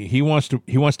 He wants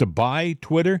to buy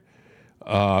Twitter.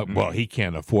 Well, he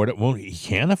can't afford it. Well, he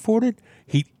can't afford it.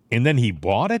 And then he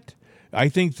bought it. I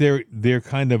think they're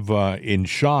kind of in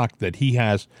shock that he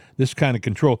has this kind of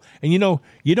control. And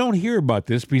you don't hear about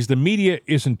this because the media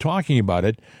isn't talking about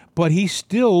it, but he's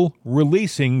still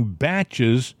releasing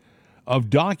batches of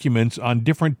documents on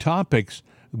different topics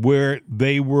where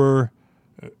they were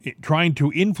trying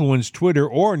to influence Twitter,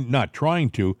 or not trying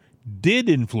to, did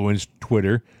influence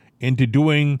Twitter into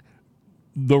doing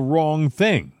the wrong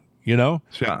thing, Yeah,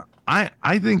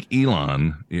 I think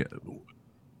Elon,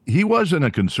 he wasn't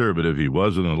a conservative. He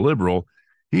wasn't a liberal.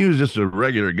 He was just a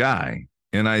regular guy.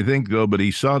 And I think, but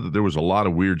he saw that there was a lot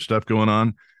of weird stuff going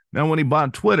on. Now, when he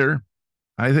bought Twitter,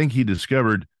 I think he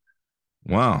discovered,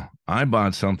 wow, I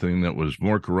bought something that was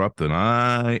more corrupt than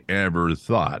I ever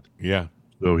thought. Yeah.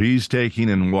 So he's taking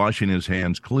and washing his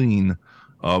hands clean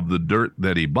of the dirt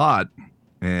that he bought,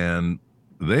 and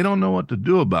they don't know what to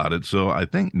do about it. So I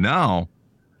think now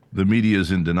the media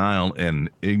is in denial and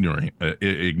ignoring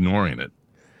it.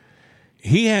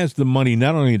 He has the money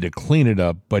not only to clean it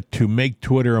up, but to make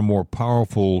Twitter a more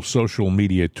powerful social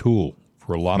media tool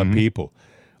for a lot of people.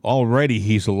 Already,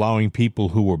 he's allowing people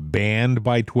who were banned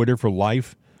by Twitter for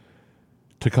life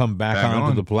to come back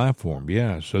onto the platform.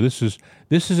 Yeah, so this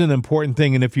is an important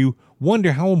thing. And if you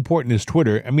wonder how important is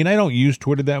Twitter, I mean, I don't use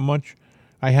Twitter that much.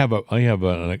 I have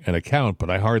an account, but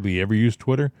I hardly ever use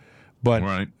Twitter.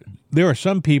 But there are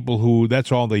some people who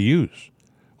that's all they use.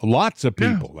 Lots of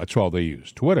people, that's all they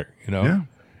use, Twitter,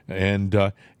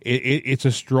 And it's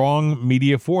a strong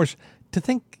media force. To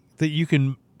think that you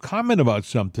can comment about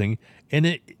something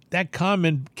and that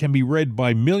comment can be read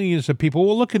by millions of people.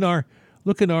 Well, look at our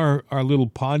little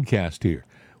podcast here.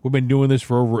 We've been doing this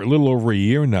for a little over a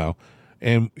year now,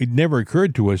 and it never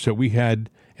occurred to us that we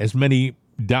had as many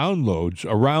downloads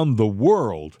around the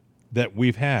world that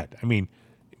we've had. I mean,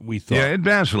 we thought. Yeah, it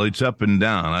vacillates up and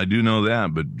down. I do know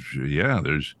that, but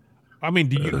there's. I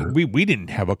mean, we didn't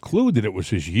have a clue that it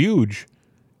was as huge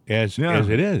as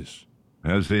it is.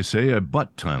 As they say, a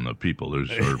butt ton of people. There's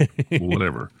or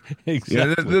whatever.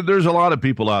 Exactly. Yeah, there's a lot of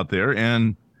people out there,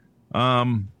 and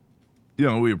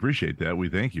we appreciate that. We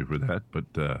thank you for that.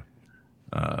 But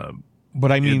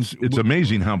I mean, it's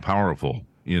amazing how powerful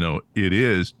it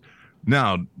is.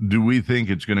 Now, do we think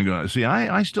it's going to go? See,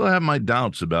 I still have my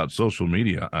doubts about social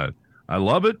media. I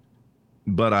love it,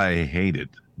 but I hate it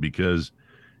because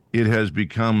it has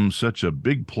become such a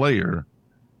big player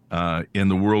in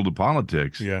the world of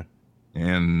politics. Yeah.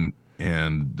 And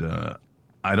and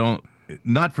I don't,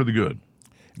 not for the good.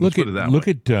 Look Let's put it that way.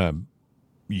 at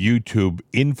YouTube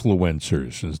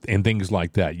influencers and things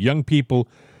like that. Young people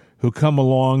who come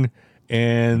along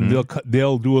and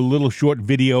they'll do a little short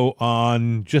video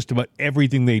on just about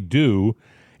everything they do,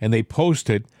 and they post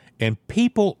it, and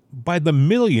people by the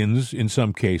millions in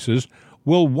some cases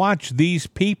will watch these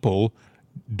people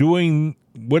doing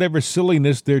whatever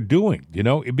silliness they're doing. You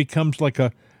know, it becomes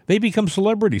they become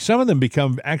celebrities. Some of them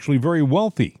become actually very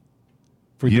wealthy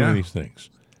for doing these things.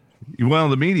 Well,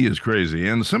 the media is crazy,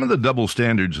 and some of the double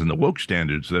standards and the woke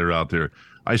standards that are out there.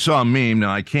 I saw a meme.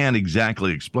 Now, I can't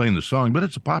exactly explain the song, but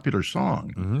it's a popular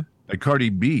song by Cardi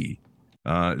B,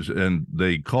 and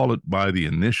they call it by the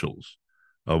initials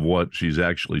of what she's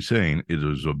actually saying. It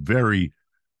is a very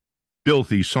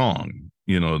filthy song,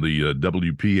 the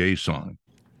WPA song.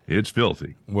 It's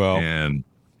filthy. Well, and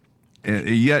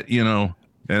yet, and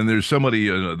there's somebody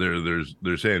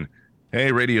they're saying,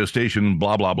 hey, radio station,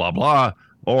 blah, blah, blah, blah.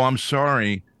 Oh, I'm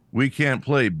sorry. We can't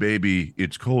play Baby,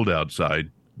 It's Cold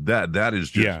Outside. That is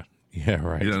just... Yeah,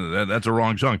 right. That's a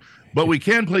wrong song. But we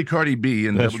can play Cardi B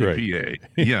in That's WPA. Right.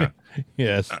 Yeah.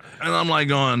 Yes. And I'm like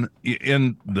going,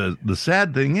 and the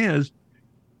sad thing is,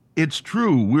 it's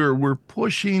true. We're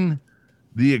pushing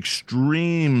the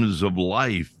extremes of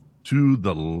life to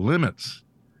the limits.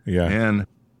 Yeah. And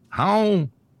how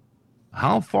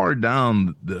far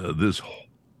down this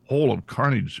hole of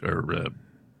carnage, or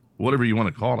whatever you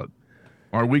want to call it,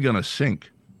 are we going to sink?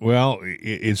 Well,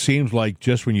 it seems like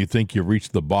just when you think you've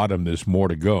reached the bottom, there's more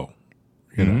to go.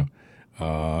 You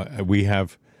know, we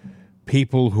have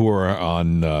people who are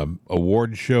on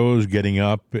award shows getting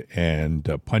up and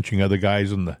punching other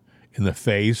guys in the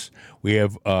face. We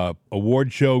have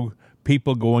award show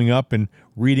people going up and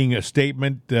reading a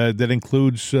statement that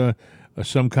includes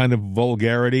some kind of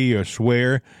vulgarity or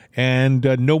swear, and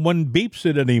no one beeps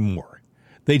it anymore.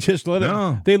 They just let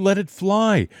it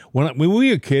fly. When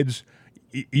we were kids,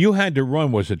 you had to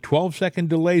run, was it 12-second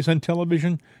delays on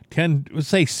television? Let's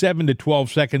say 7 to 12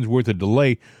 seconds worth of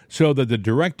delay, so that the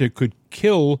director could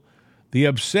kill the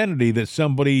obscenity that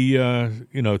somebody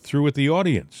threw at the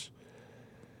audience.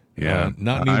 Yeah,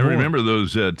 not anymore. I remember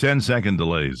those 10-second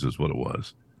delays is what it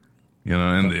was.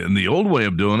 And the old way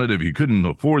of doing it, if you couldn't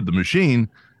afford the machine,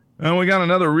 we got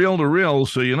another reel-to-reel,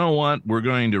 so you know what? We're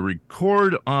going to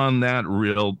record on that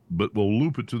reel, but we'll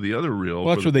loop it to the other reel.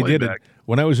 Well, that's what they did.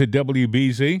 When I was at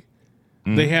WBZ,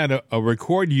 they had a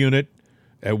record unit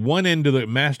at one end of the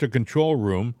master control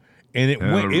room, and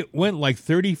it went like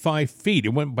 35 feet.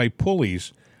 It went by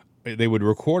pulleys. They would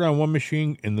record on one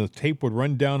machine, and the tape would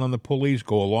run down on the pulleys,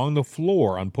 go along the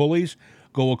floor on pulleys,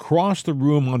 go across the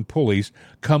room on pulleys,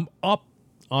 come up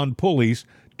on pulleys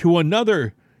to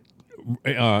another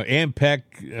Ampex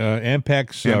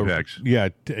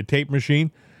tape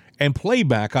machine, and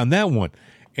playback on that one.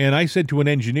 And I said to an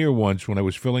engineer once when I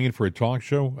was filling in for a talk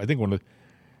show, I think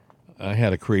I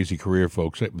had a crazy career,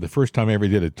 folks. The first time I ever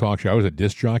did a talk show, I was a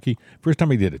disc jockey. First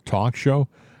time I did a talk show,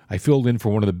 I filled in for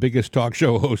one of the biggest talk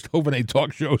show hosts, overnight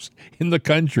talk shows in the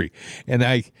country. And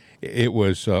it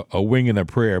was a wing and a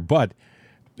prayer. But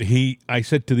I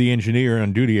said to the engineer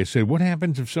on duty, I said, what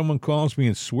happens if someone calls me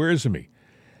and swears at me?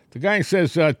 The guy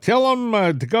says, tell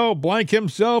him to go blank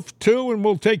himself too, and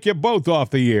we'll take you both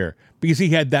off the air. Because he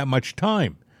had that much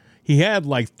time. He had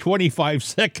like 25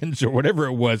 seconds or whatever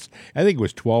it was. I think it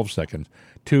was 12 seconds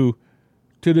to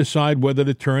decide whether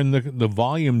to turn the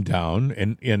volume down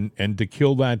and to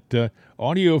kill that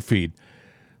audio feed.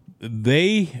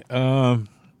 That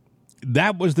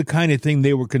was the kind of thing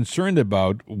they were concerned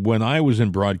about when I was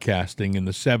in broadcasting in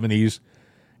the 70s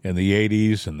and the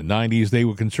 80s and the 90s. They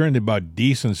were concerned about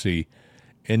decency.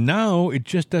 And now it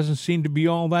just doesn't seem to be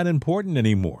all that important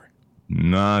anymore.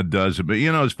 No, it doesn't. But,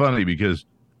 it's funny because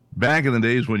back in the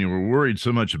days when you were worried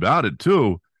so much about it,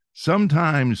 too,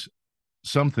 sometimes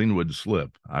something would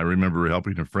slip. I remember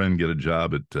helping a friend get a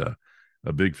job at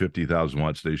a big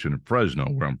 50,000-watt station in Fresno,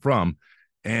 where I'm from.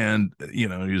 And, he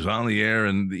was on the air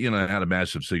and, had a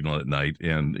massive signal at night.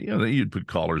 And, you'd put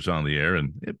callers on the air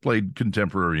and it played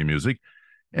contemporary music.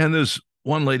 And this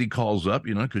one lady calls up,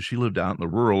 because she lived out in the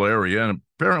rural area. And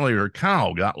apparently her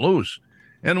cow got loose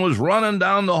and was running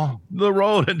down the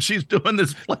road, and she's doing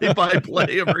this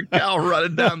play-by-play of her cow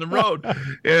running down the road.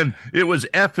 And it was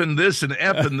effing this and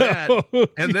effing that.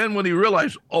 And then when he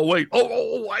realized, oh, wait,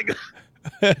 oh my God,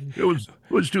 it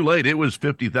was too late. It was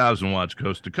 50,000 watts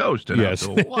coast to coast and out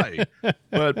to Hawaii.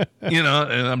 But, and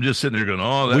I'm just sitting there going,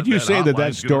 oh, that. Would you say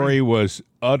that story was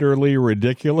utterly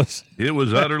ridiculous? It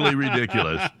was utterly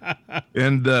ridiculous.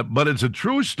 And, but it's a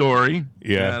true story.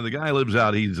 Yeah. The guy lives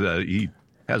out, he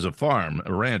has a farm,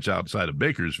 a ranch outside of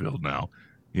Bakersfield now.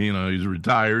 He's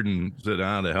retired and said,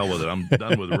 the hell with it. I'm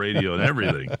done with radio and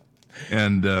everything.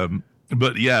 And,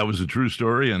 but yeah, it was a true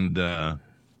story. And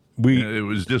it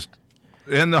was just,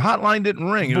 and the hotline didn't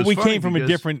ring. But we came from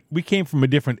a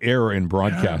different era in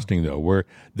broadcasting, though, where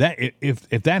that if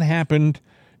that happened,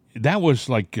 that was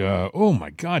like, oh my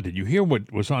God, did you hear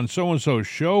what was on so-and-so's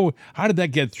show? How did that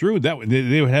get through?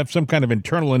 They would have some kind of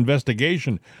internal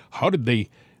investigation. How did they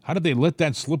let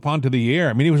that slip onto the air?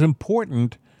 I mean, it was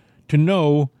important to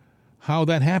know how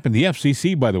that happened. The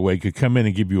FCC, by the way, could come in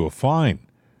and give you a fine.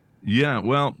 Yeah,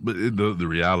 well, but the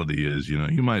reality is,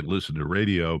 you might listen to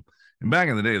radio. And back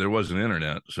in the day, there wasn't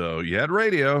internet. So you had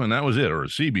radio, and that was it, or a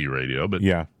CB radio. But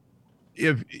yeah,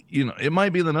 if, it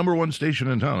might be the number one station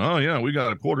in town. Oh, yeah, we got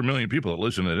 250,000 people that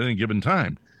listen at any given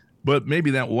time. But maybe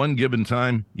that one given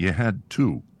time, you had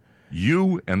two.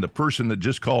 You and the person that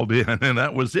just called in, and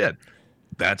that was it.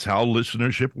 That's how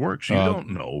listenership works. You don't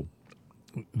know.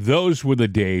 Those were the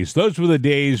days. Those were the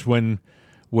days when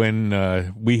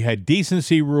we had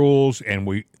decency rules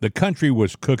and the country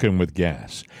was cooking with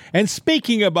gas. And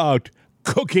speaking about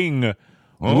cooking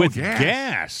with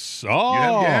gas. Oh, you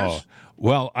have gas?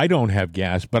 Well, I don't have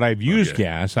gas, but I've used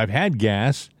gas. I've had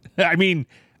gas. I mean,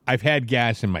 I've had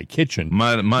gas in my kitchen.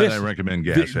 Might I recommend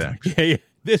Gas X? Yeah,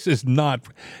 this is not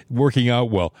working out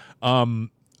well.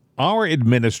 Our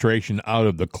administration, out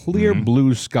of the clear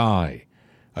blue sky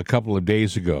a couple of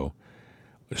days ago,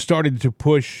 started to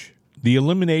push the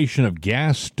elimination of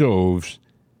gas stoves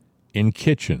in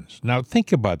kitchens. Now,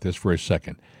 think about this for a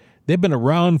second. They've been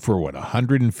around for,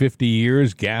 150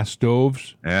 years, gas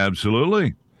stoves?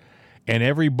 Absolutely. And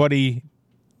everybody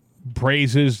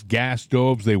praises gas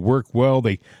stoves. They work well.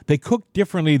 They cook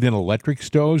differently than electric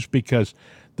stoves because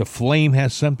the flame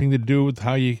has something to do with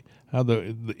how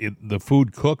the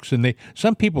food cooks. And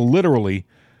some people literally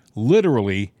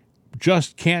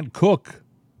just can't cook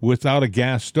without a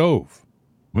gas stove.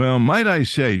 Well, might I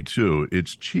say, too,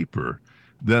 it's cheaper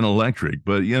than electric.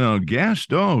 But, gas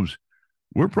stoves,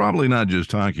 we're probably not just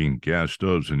talking gas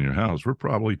stoves in your house. We're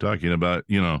probably talking about,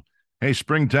 hey,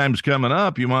 springtime's coming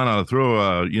up. You want to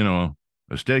throw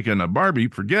a steak on a Barbie?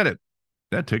 Forget it.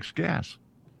 That takes gas.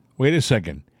 Wait a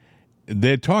second.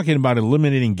 They're talking about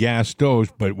eliminating gas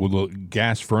stoves, but will the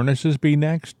gas furnaces be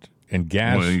next? And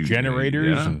gas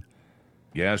generators? Yeah. And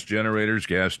gas generators,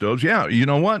 gas stoves. Yeah, you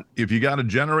know what? If you got a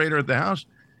generator at the house,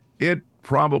 it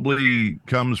probably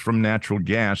comes from natural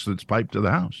gas that's piped to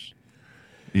the house.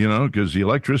 Because the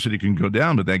electricity can go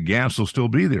down, but that gas will still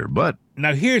be there. But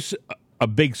now here's a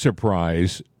big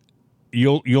surprise.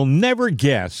 You'll never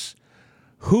guess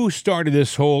who started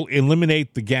this whole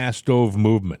eliminate the gas stove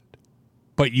movement.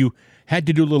 But you had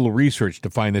to do a little research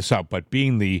to find this out. But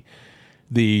being the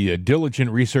diligent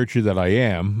researcher that I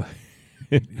am,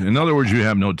 in other words, you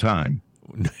have no time.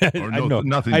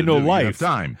 Nothing. I have no life. You have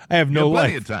time. I have no life.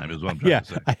 Plenty of time is what I'm trying to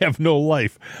say. I have no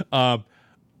life.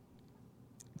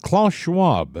 Klaus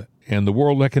Schwab and the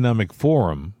World Economic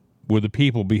Forum were the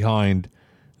people behind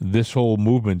this whole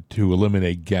movement to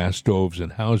eliminate gas stoves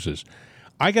in houses.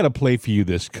 I got to play for you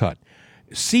this cut.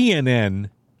 CNN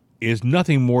is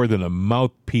nothing more than a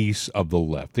mouthpiece of the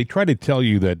left. They try to tell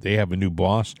you that they have a new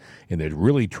boss and they're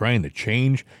really trying to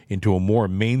change into a more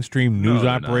mainstream news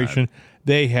operation.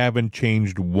 They haven't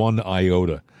changed one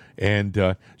iota.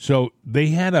 And so they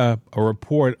had a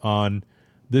report on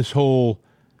this whole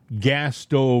gas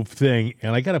stove thing,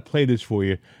 and I got to play this for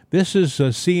you. This is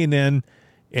CNN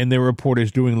and their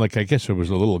reporters doing, I guess it was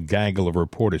a little gaggle of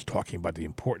reporters talking about the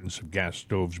importance of gas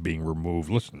stoves being removed.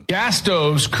 Listen. Gas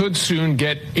stoves could soon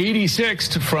get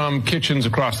 86ed from kitchens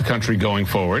across the country going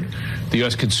forward. The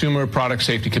U.S. Consumer Product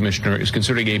Safety Commissioner is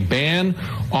considering a ban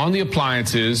on the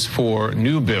appliances for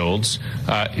new builds.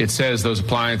 It says those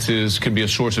appliances can be a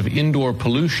source of indoor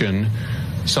pollution,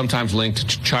 sometimes linked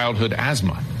to childhood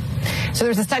asthma. So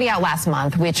there's a study out last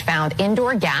month which found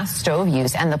indoor gas stove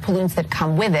use and the pollutants that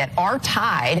come with it are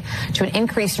tied to an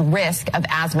increased risk of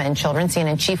asthma in children.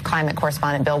 CNN chief climate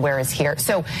correspondent Bill Ware is here.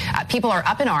 So people are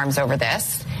up in arms over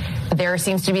this. There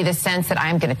seems to be this sense that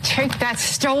I'm going to take that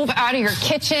stove out of your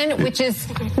kitchen, which is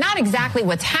not exactly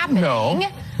what's happening. No,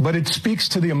 but it speaks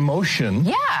to the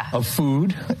emotion of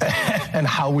food and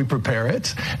how we prepare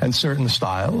it and certain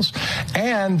styles.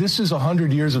 And this is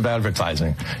 100 years of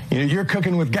advertising. You're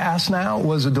cooking with gas now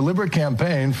was a deliberate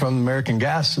campaign from the American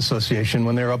Gas Association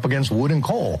when they were up against wood and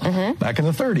coal back in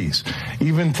the 30s.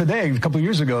 Even today, a couple of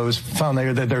years ago, it was found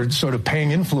that they're sort of paying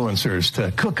influencers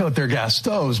to cook out their gas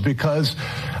stoves because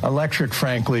electric,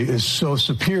 frankly, is so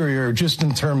superior just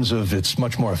in terms of it's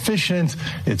much more efficient,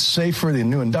 it's safer, the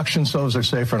new induction stoves are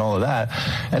safer. safer and all of that.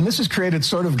 And this has created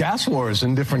sort of gas wars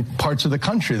in different parts of the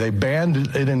country. They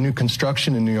banned it in new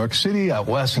construction in New York City, out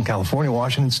west in California,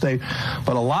 Washington State.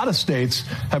 But a lot of states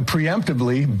have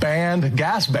preemptively banned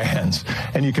gas bans.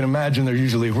 And you can imagine they're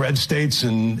usually red states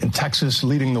in Texas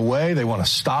leading the way. They want to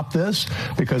stop this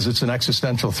because it's an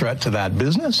existential threat to that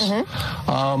business.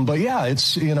 But yeah,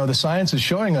 it's, the science is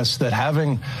showing us that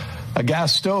having a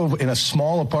gas stove in a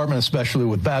small apartment, especially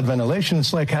with bad ventilation,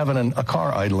 it's like having a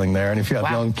car idling there. And if you have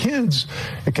young kids,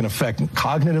 it can affect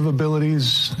cognitive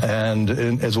abilities and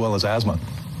as well as asthma.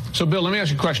 So, Bill, let me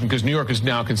ask you a question, because New York is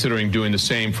now considering doing the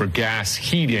same for gas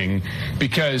heating,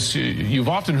 because you've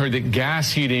often heard that gas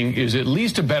heating is at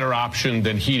least a better option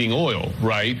than heating oil,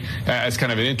 right, as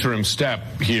kind of an interim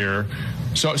step here.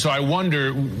 So I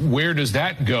wonder, where does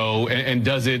that go, and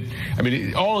does it, I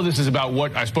mean, all of this is about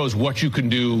what you can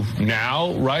do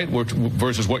now, right,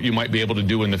 versus what you might be able to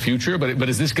do in the future, but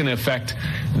is this going to affect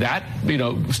that,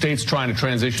 states trying to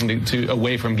transition to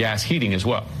away from gas heating as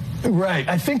well? Right.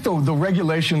 I think the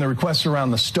regulation, the requests around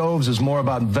the stoves is more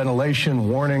about ventilation,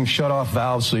 warning, shut-off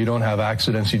valves so you don't have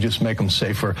accidents. You just make them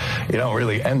safer. You don't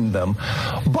really end them.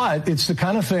 But it's the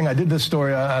kind of thing, I did this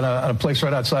story on a place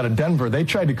right outside of Denver. They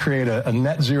tried to create a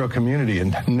net zero community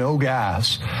and no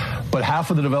gas, but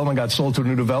half of the development got sold to a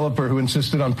new developer who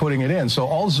insisted on putting it in. So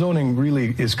all zoning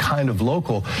really is kind of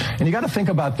local. And you got to think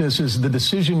about this as the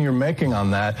decision you're making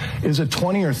on that is a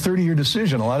 20 or 30-year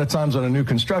decision. A lot of times on a new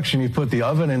construction, you put the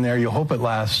oven in there, you hope it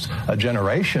lasts a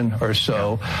generation or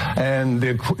so, and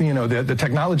the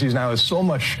technologies now is so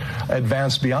much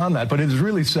advanced beyond that. But it's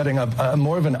really setting up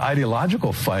more of an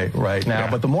ideological fight right now.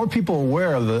 But the more people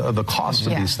aware of the cost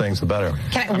of these things, the better.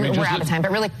 We're out of time,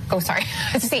 but really,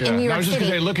 in New York I was just City.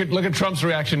 going to say, look at Trump's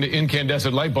reaction to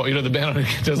incandescent light bulb. The ban on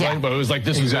incandescent light bulb. It was like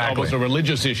this is almost a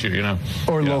religious issue,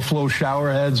 or low flow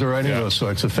shower heads or any of those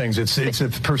sorts of things. It's a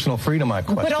personal freedom, I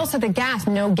question. But also the gas,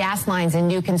 no gas lines in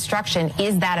new construction.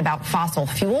 Is that about fossil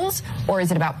fuels, or is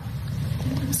it about?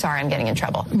 Sorry, I'm getting in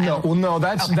trouble. No,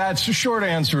 that's a short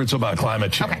answer. It's about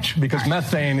climate change because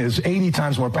methane is 80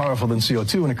 times more powerful than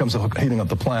CO2 when it comes to heating up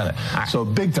the planet. So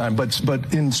big time,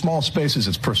 but in small spaces,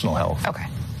 it's personal health. Okay.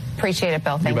 Appreciate it,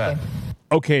 Bill. Thank you.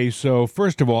 Okay, so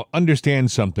first of all,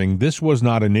 understand something. This was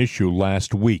not an issue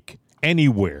last week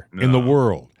anywhere in the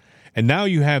world. And now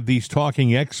you have these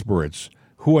talking experts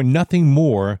who are nothing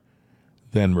more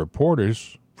than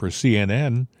reporters for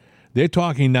CNN. They're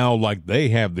talking now like they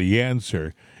have the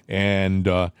answer. And,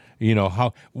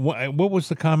 what was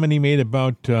the comment he made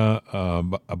about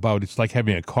it's like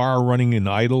having a car running in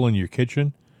idle in your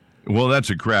kitchen? Well, that's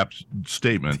a crap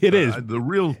statement. It is. The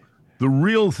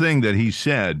real thing that he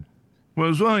said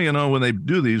was, when they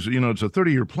do these, it's a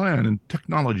 30-year plan and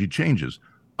technology changes.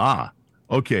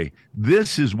 Okay,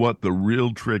 this is what the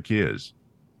real trick is.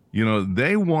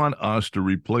 They want us to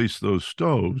replace those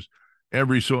stoves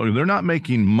they're not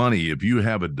making money if you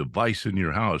have a device in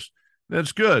your house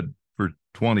that's good for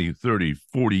 20, 30,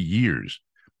 40 years.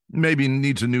 Maybe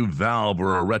needs a new valve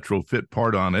or a retrofit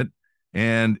part on it,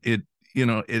 and it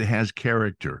has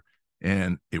character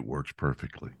and it works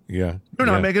perfectly. Yeah. They're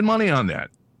not making money on that.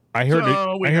 I heard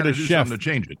a chef to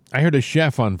change it. I heard a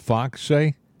chef on Fox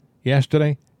say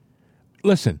yesterday,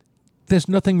 listen, there's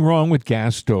nothing wrong with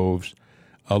gas stoves.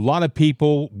 A lot of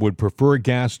people would prefer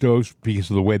gas stoves because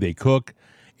of the way they cook.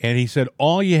 And he said,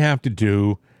 all you have to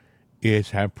do is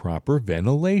have proper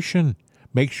ventilation.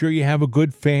 Make sure you have a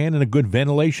good fan and a good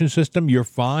ventilation system. You're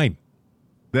fine.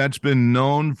 That's been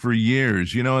known for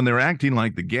years, and they're acting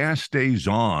like the gas stays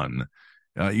on.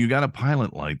 You got a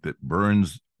pilot light that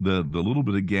burns the little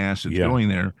bit of gas that's going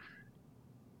there.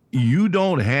 You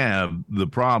don't have the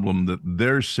problem that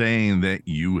they're saying that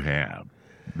you have.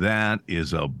 That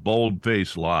is a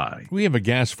bold-faced lie. We have a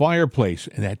gas fireplace,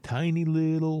 and that tiny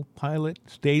little pilot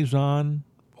stays on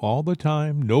all the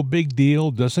time. No big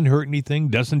deal. Doesn't hurt anything.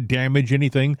 Doesn't damage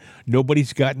anything.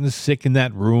 Nobody's gotten sick in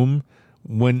that room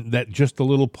when just the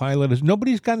little pilot is.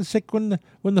 Nobody's gotten sick when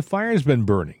the fire's been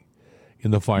burning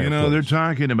in the fireplace. They're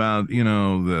talking about,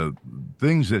 the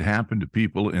things that happen to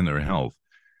people in their health.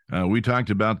 We talked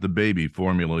about the baby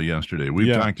formula yesterday.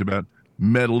 We talked about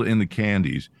metal in the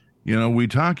candies. We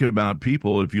talk about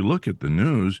people, if you look at the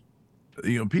news,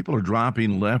 people are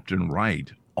dropping left and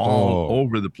right all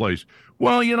over the place.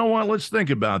 Well, you know what? Let's think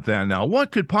about that now.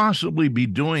 What could possibly be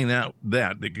doing that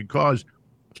could cause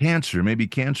cancer, maybe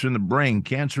cancer in the brain,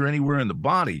 cancer anywhere in the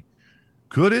body?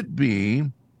 Could it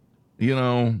be,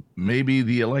 maybe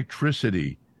the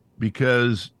electricity?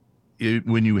 Because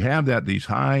when you have these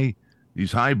high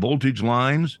voltage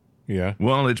lines,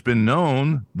 well, it's been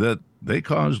known that they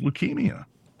cause leukemia.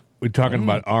 We're talking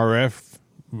about RF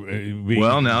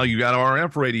Well, now you got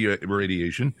RF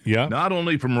radiation, not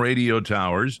only from radio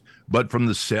towers, but from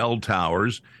the cell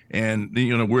towers. And,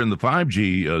 we're in the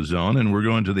 5G zone, and we're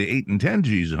going to the 8 and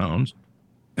 10G zones,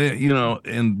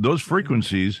 and those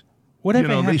frequencies,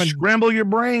 they scramble your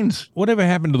brains. Whatever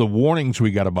happened to the warnings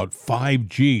we got about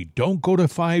 5G? Don't go to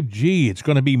 5G. It's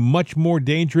going to be much more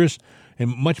dangerous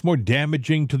and much more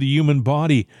damaging to the human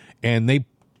body. And they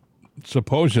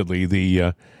supposedly,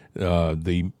 the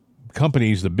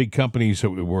companies, the big companies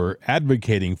that were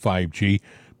advocating 5G,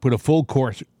 put a full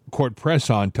court press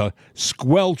on to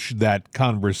squelch that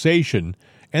conversation,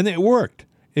 and it worked.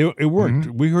 It worked.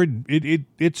 Mm-hmm. We heard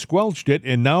it squelched it,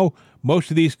 and now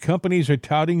most of these companies are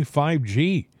touting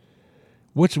 5G.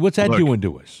 What's that doing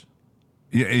to us?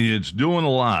 Yeah, it's doing a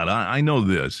lot. I know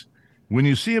this. When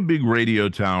you see a big radio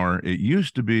tower, it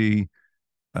used to be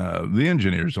the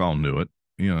engineers all knew it.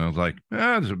 It's like,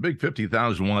 there's a big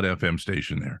 50,000 watt FM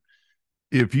station there.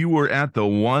 If you were at the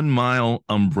 1 mile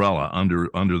umbrella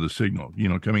under the signal,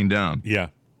 coming down,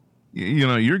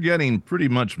 you're getting pretty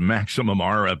much maximum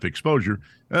RF exposure.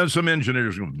 Some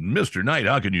engineers go, Mr. Knight,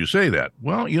 how can you say that?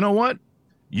 Well, you know what?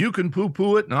 You can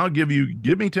poo-poo it, and I'll give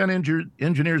me 10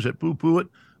 engineers that poo-poo it.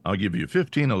 I'll give you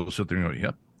 15. I'll sit there and go,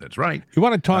 yep, that's right. You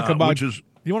want to talk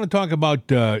about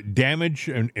damage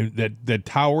and that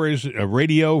towers, a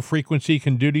radio frequency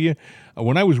can do to you?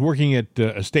 When I was working at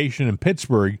a station in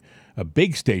Pittsburgh, a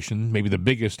big station, maybe the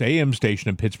biggest AM station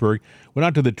in Pittsburgh, went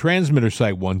out to the transmitter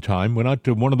site one time, went out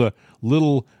to one of the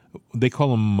little, they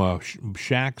call them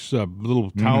shacks,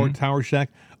 little tower shack,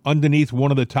 underneath one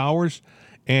of the towers.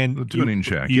 And the tuning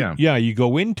shack, Yeah, you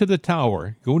go into the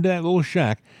tower, go into that little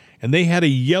shack, and they had a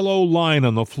yellow line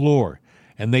on the floor.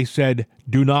 And they said,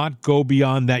 do not go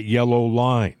beyond that yellow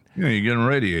line. Yeah, you're getting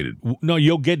radiated. No,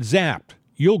 you'll get zapped.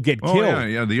 You'll get killed.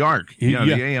 Yeah, the arc. The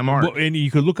AM arc. Well, and you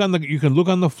can look on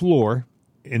the floor,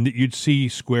 and you'd see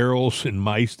squirrels and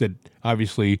mice that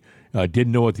obviously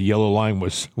didn't know what the yellow line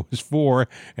was for,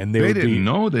 and they didn't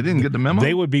know. They didn't get the memo.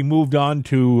 They would be moved on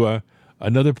to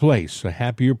another place, a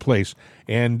happier place.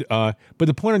 And but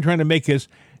the point I'm trying to make is,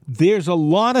 there's a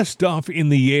lot of stuff in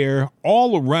the air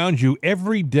all around you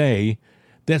every day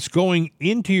that's going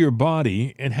into your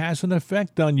body and has an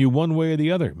effect on you one way or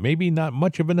the other. Maybe not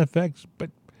much of an effect,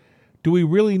 but do we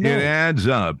really know? It adds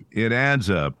up.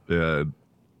 The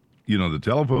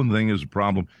telephone thing is a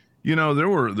problem. There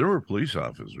were police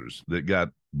officers that got,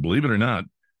 believe it or not,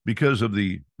 because of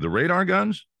the radar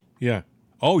guns. Yeah.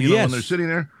 Oh, yes. When they're sitting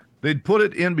there, they'd put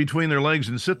it in between their legs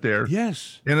and sit there.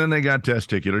 Yes. And then they got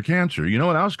testicular cancer. You know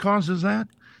what else causes that?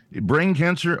 Brain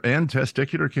cancer and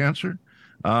testicular cancer.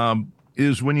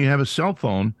 Is when you have a cell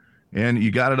phone and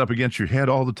you got it up against your head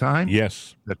all the time.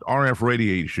 Yes. That RF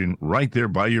radiation right there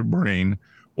by your brain.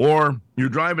 Or you're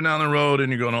driving down the road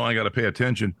and you're going, I got to pay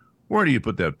attention. Where do you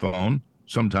put that phone?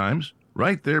 Sometimes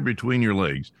right there between your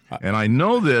legs. And I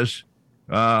know this.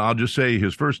 I'll just say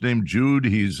his first name, Jude.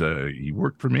 He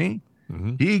worked for me.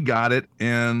 Mm-hmm. He got it,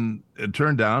 and it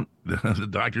turned out the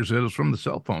doctor said it was from the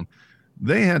cell phone.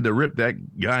 They had to rip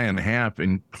that guy in half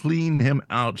and clean him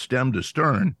out stem to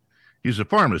stern. He's a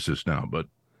pharmacist now, but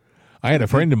I had a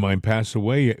friend of mine pass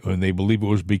away, and they believe it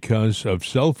was because of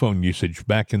cell phone usage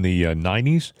back in the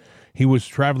 90s. He was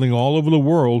traveling all over the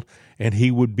world, and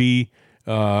he would be,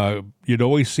 you'd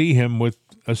always see him with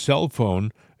a cell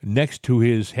phone next to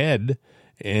his head,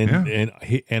 and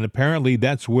apparently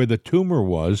that's where the tumor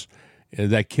was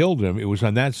that killed him. It was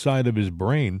on that side of his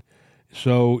brain.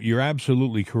 So you're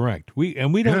absolutely correct. We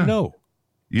don't know.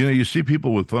 You see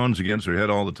people with phones against their head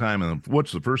all the time, and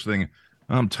what's the first thing?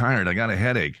 I'm tired. I got a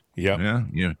headache. Yeah.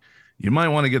 You might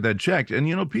want to get that checked.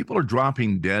 And, people are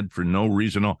dropping dead for no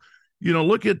reason.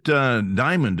 Look at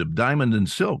Diamond and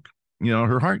Silk.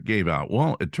 Her heart gave out.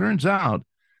 Well, it turns out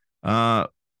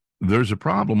there's a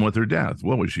problem with her death.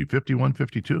 What was she, 51,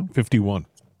 52? 51.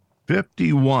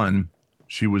 51.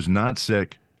 She was not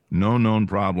sick. No known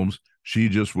problems. She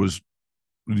just was,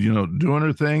 doing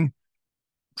her thing,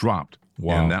 dropped.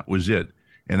 Wow. And that was it.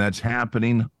 And that's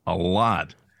happening a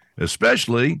lot,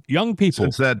 especially young people.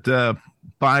 It's that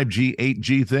 5G,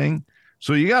 8G thing.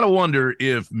 So you got to wonder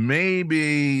if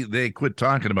maybe they quit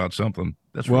talking about something.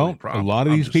 That's really a problem. A lot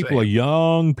of these people are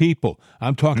young people.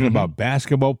 I'm talking about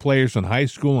basketball players in high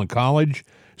school and college,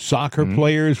 soccer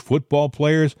players, football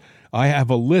players. I have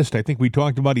a list, I think we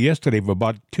talked about it yesterday, of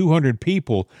about 200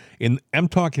 people, I'm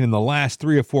talking in the last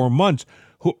 3 or 4 months,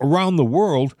 who around the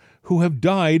world who have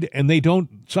died, and they don't,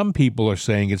 some people are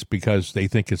saying it's because they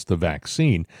think it's the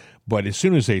vaccine, but as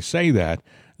soon as they say that,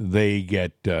 they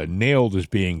get nailed as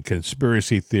being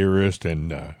conspiracy theorists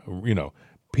and,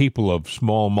 people of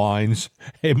small minds.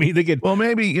 I mean, they get well.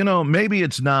 Maybe maybe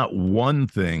it's not one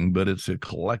thing, but it's a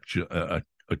collection, a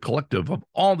collective of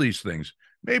all these things.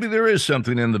 Maybe there is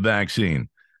something in the vaccine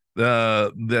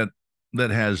that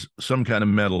has some kind of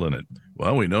metal in it.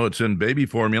 Well, we know it's in baby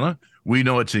formula. We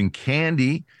know it's in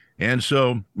candy, and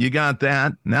so you got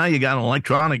that. Now you got an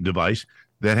electronic device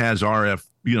that has RF,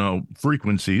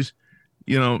 frequencies.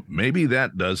 Maybe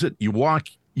that does it. You walk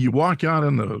out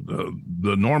in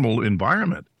the normal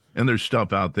environment, and there's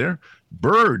stuff out there.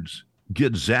 Birds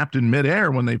get zapped in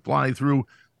midair when they fly through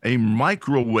a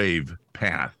microwave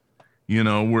path,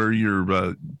 where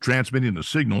you're transmitting a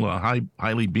signal, a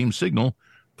highly beamed signal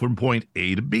from point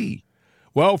A to B.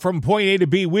 Well, from point A to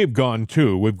B, we've gone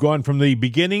too. We've gone from the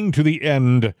beginning to the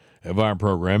end of our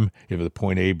program, if the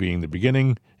point A being the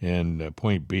beginning and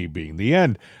point B being the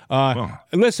end.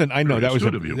 Listen, I know that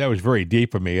was very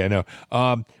deep of me. I know.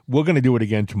 We're going to do it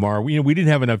again tomorrow. We didn't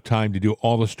have enough time to do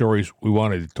all the stories we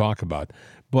wanted to talk about,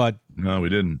 but no, we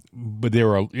didn't. But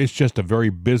it's just a very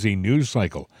busy news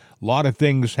cycle. A lot of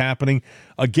things happening.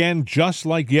 Again, just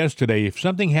like yesterday, if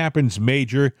something happens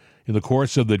major in the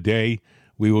course of the day,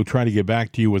 we will try to get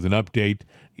back to you with an update,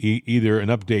 either an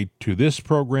update to this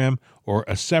program or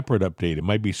a separate update. It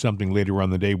might be something later on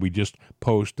the day we just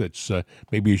post that's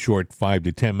maybe a short 5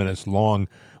 to 10 minutes long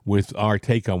with our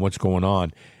take on what's going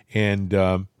on. And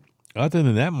other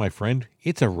than that, my friend,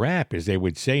 it's a wrap, as they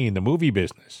would say in the movie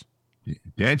business.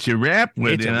 That's a wrap.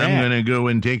 Well, then I'm going to go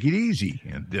and take it easy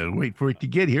and wait for it to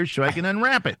get here so I can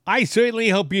unwrap it. I certainly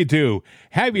hope you do.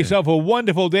 Have yourself a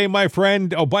wonderful day, my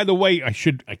friend. Oh, by the way, I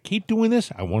keep doing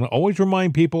this. I want to always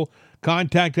remind people,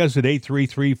 contact us at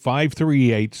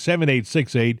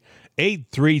 833-538-7868,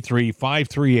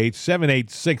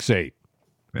 833-538-7868.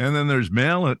 And then there's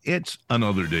mail at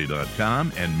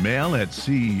itsanotherday.com and mail at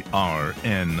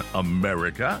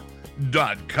crnamerica.com.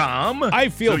 I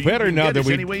feel better now that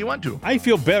any way you want to. I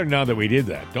feel better now that we did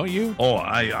that, don't you? Oh,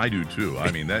 I do too.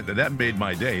 I mean, that made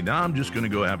my day. Now I'm just going to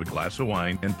go have a glass of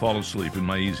wine and fall asleep in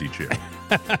my easy chair.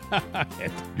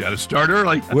 Got to start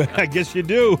early. Well, I guess you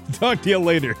do. Talk to you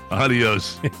later.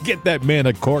 Adios. Get that man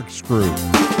a corkscrew.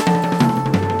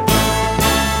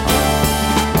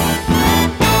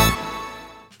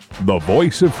 The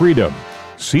voice of freedom,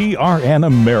 CRN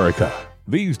America.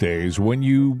 These days, when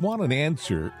you want an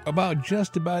answer about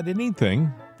just about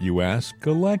anything, you ask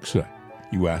Alexa.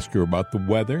 You ask her about the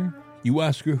weather. You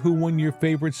ask her who won your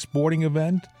favorite sporting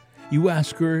event. You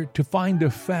ask her to find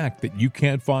a fact that you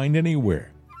can't find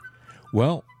anywhere.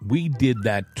 Well, we did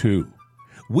that too.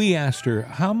 We asked her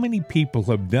how many people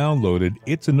have downloaded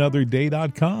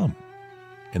itsanotherday.com.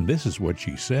 And this is what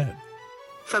she said.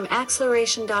 From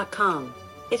acceleration.com.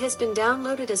 It has been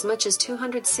downloaded as much as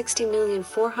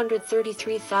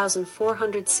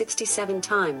 260,433,467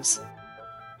 times.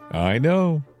 I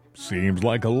know. Seems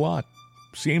like a lot.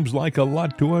 Seems like a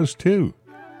lot to us, too.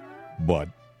 But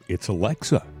it's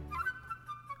Alexa.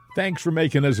 Thanks for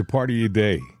making us a part of your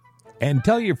day. And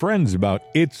tell your friends about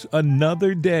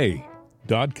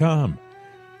itsanotherday.com.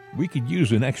 We could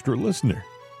use an extra listener.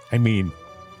 I mean,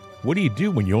 what do you do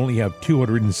when you only have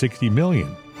 260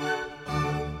 million?